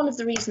 One of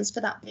the reasons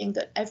for that being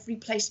that every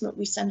placement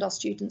we send our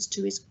students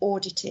to is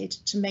audited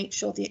to make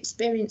sure the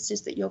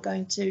experiences that you're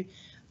going to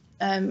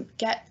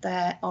get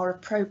there are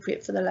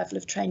appropriate for the level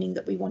of training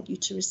that we want you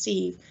to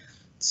receive.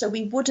 So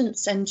we wouldn't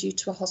send you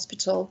to a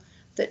hospital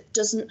that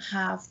doesn't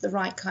have the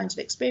right kinds of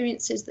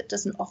experiences, that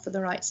doesn't offer the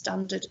right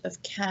standard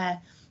of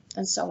care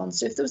and so on.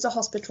 So if there was a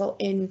hospital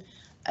in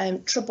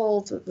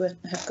trouble, that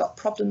have got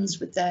problems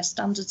with their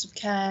standards of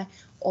care,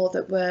 or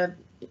that were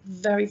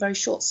very, very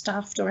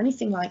short-staffed or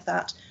anything like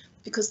that,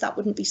 because that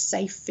wouldn't be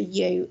safe for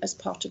you as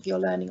part of your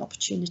learning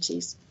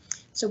opportunities.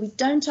 So we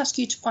don't ask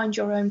you to find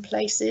your own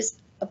places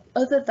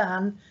other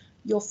than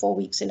your 4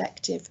 weeks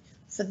elective.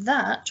 For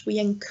that, we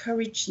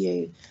encourage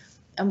you,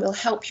 and we'll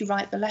help you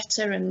write the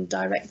letter and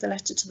direct the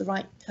letter to the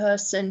right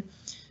person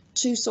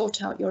to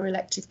sort out your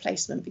elective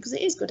placement, because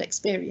it is good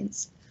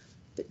experience.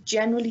 But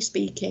generally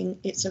speaking,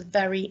 it's a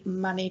very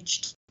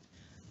managed,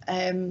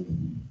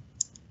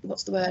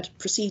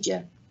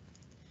 procedure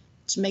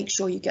to make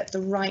sure you get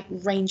the right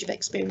range of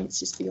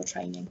experiences for your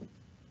training.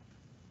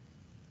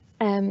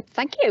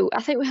 Thank you.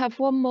 I think we have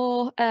one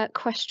more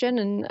question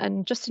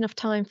and just enough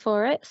time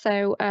for it.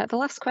 So the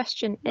last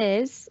question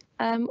is,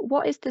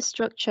 what is the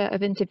structure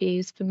of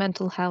interviews for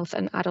mental health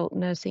and adult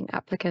nursing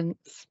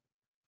applicants?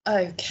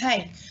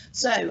 Okay,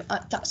 so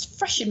that's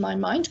fresh in my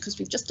mind because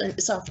we've just done it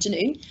this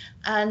afternoon,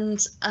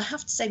 and I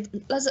have to say,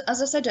 as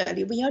I said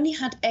earlier, we only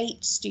had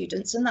 8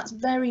 students, and that's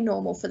very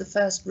normal for the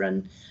first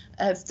run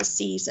of the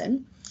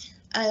season.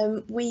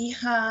 We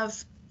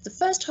have the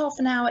first half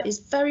an hour is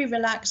very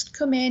relaxed.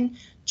 Come in,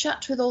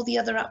 chat with all the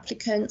other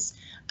applicants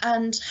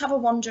and have a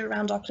wander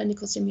around our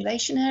clinical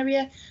simulation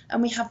area,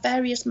 and we have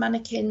various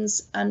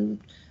mannequins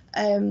and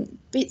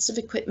bits of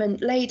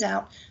equipment laid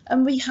out,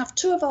 and we have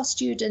 2 of our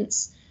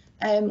students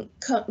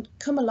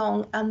come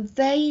along and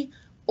they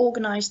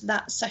organise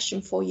that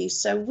session for you.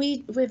 So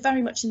we're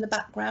very much in the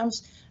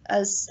background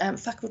as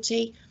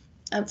faculty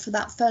for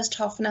that first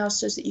half an hour,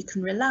 so that you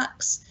can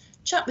relax,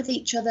 chat with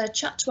each other,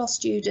 chat to our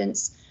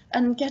students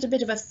and get a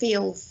bit of a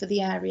feel for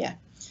the area.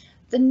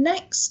 The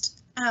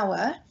next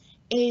hour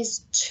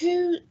is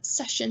 2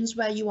 sessions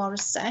where you are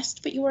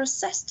assessed, but you are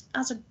assessed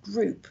as a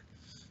group.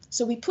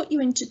 So we put you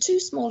into 2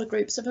 smaller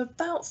groups of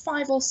about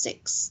 5 or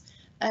 6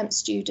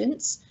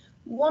 students.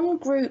 One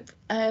group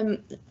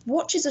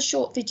watches a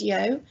short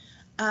video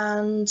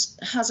and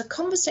has a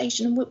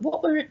conversation, and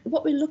what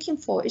we're looking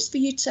for is for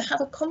you to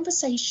have a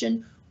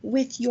conversation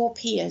with your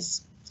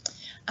peers,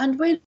 and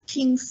we're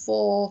looking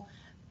for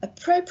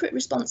appropriate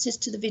responses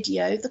to the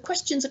video. The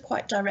questions are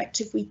quite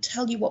directive. We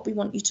tell you what we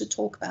want you to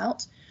talk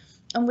about,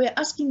 and we're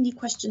asking you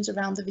questions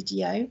around the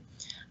video,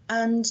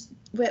 and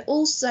we're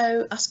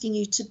also asking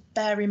you to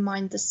bear in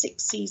mind the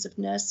 6 C's of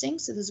nursing.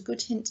 So there's a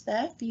good hint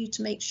there for you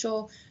to make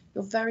sure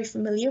you're very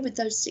familiar with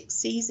those 6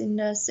 C's in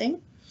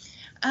nursing.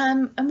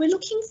 And we're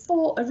looking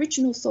for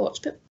original thoughts,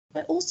 but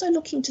we're also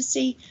looking to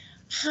see,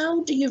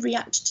 how do you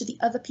react to the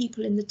other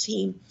people in the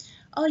team?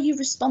 Are you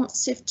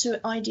responsive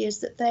to ideas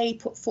that they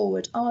put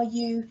forward? Are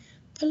you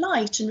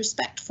polite and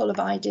respectful of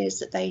ideas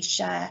that they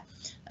share?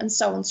 And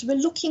so on. So we're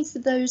looking for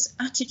those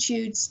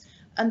attitudes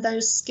and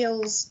those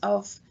skills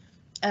of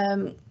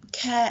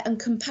care and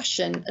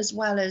compassion, as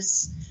well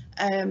as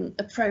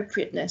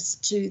appropriateness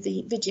to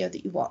the video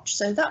that you watch.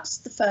 So that's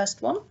the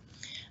first one.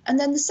 And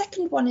then the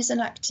second one is an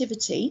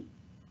activity.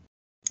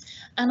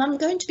 And I'm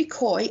going to be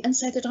coy and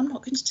say that I'm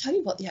not going to tell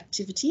you what the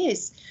activity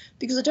is,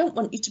 because I don't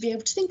want you to be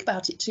able to think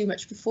about it too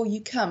much before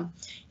you come.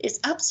 It's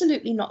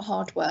absolutely not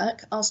hard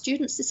work. Our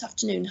students this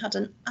afternoon had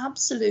an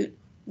absolute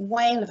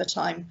whale of a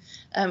time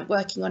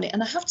working on it.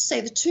 And I have to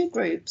say, the 2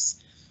 groups,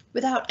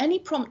 without any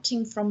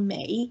prompting from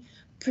me,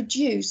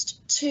 produced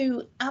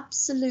 2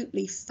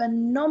 absolutely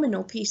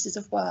phenomenal pieces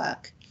of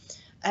work.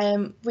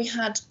 We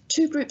had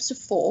 2 groups of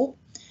 4,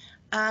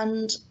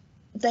 and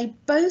they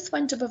both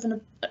went above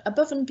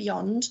and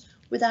beyond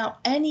without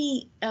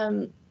any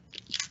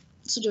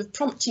sort of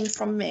prompting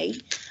from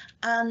me,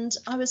 and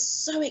I was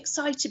so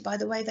excited by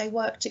the way they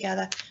worked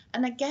together.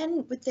 And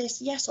again, with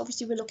this, yes,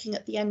 obviously we're looking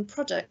at the end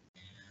product,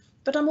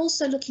 but I'm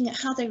also looking at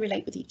how they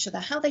relate with each other,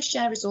 how they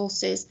share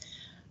resources,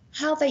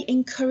 how they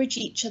encourage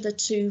each other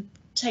to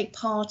take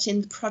part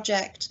in the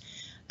project,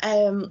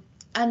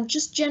 and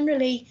just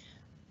generally,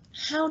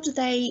 how do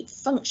they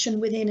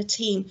function within a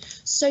team?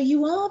 So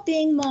you are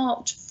being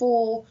marked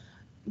for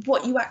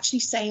what you actually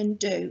say and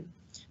do,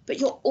 but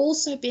you're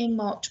also being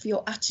marked for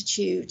your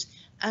attitude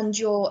and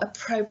your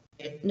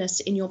appropriateness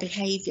in your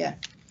behaviour.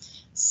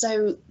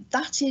 So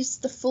that is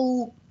the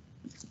full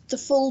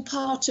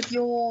part of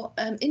your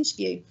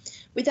interview.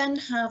 We then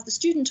have the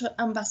student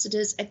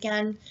ambassadors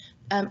again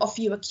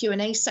offer you a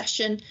Q&A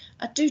session.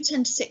 I do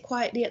tend to sit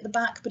quietly at the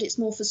back, but it's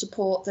more for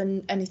support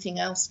than anything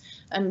else,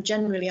 and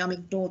generally I'm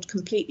ignored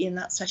completely in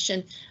that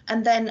session.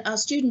 And then our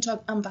student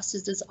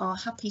ambassadors are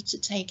happy to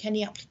take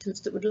any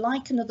applicants that would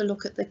like another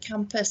look at the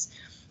campus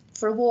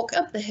for a walk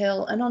up the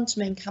hill and onto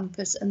main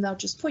campus, and they'll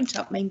just point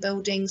out main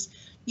buildings,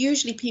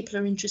 Usually people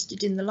are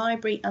interested in the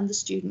library and the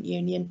student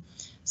union,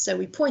 so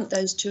we point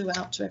those two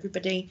out to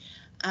everybody,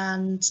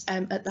 and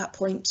at that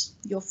point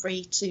you're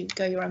free to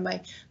go your own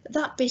way. But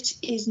that bit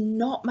is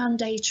not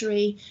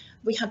mandatory.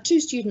 We had 2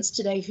 students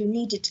today who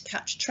needed to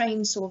catch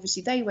trains, so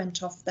obviously they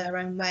went off their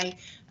own way,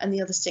 and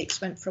the other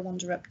 6 went for a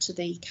wander up to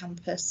the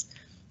campus.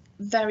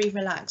 Very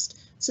relaxed.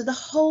 So the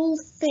whole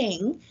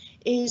thing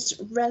is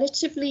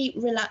relatively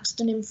relaxed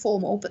and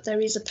informal, but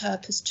there is a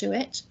purpose to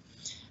it.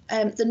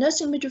 The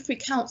Nursing Midwifery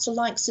Council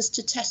likes us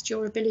to test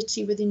your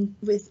ability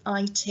with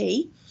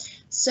IT.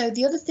 So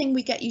the other thing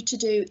we get you to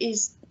do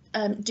is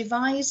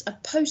devise a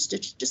poster,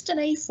 just an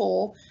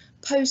A4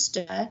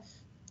 poster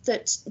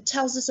that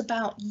tells us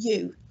about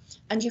you,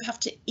 and you have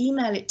to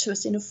email it to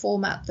us in a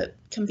format that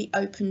can be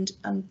opened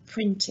and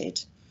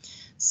printed.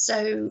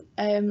 So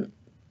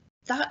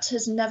that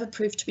has never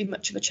proved to be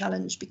much of a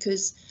challenge,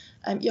 because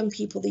young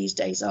people these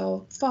days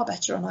are far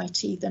better on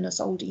IT than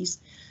us oldies.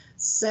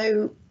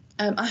 So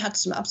I had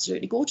some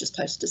absolutely gorgeous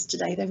posters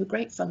today. They were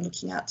great fun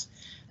looking at.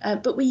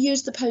 But we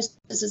used the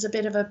posters as a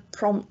bit of a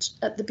prompt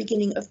at the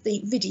beginning of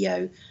the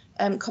video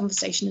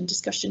conversation and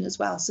discussion as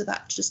well. So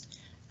that just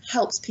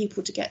helps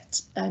people to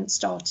get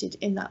started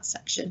in that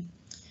section.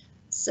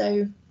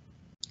 So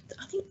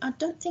I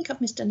don't think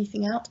I've missed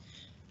anything out.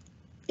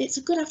 It's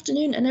a good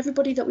afternoon, and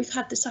everybody that we've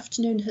had this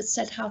afternoon has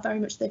said how very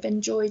much they've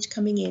enjoyed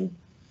coming in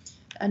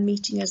and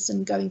meeting us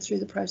and going through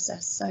the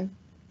process. So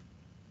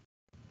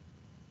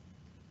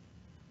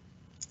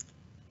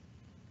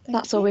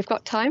that's all we've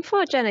got time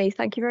for, Jenny.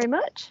 Thank you very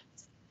much.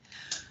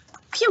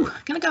 Phew,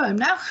 gonna go home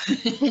now.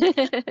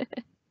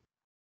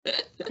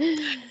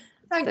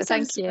 Thanks. So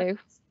thank you.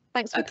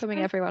 Thanks for coming,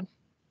 everyone.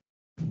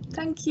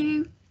 Thank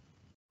you.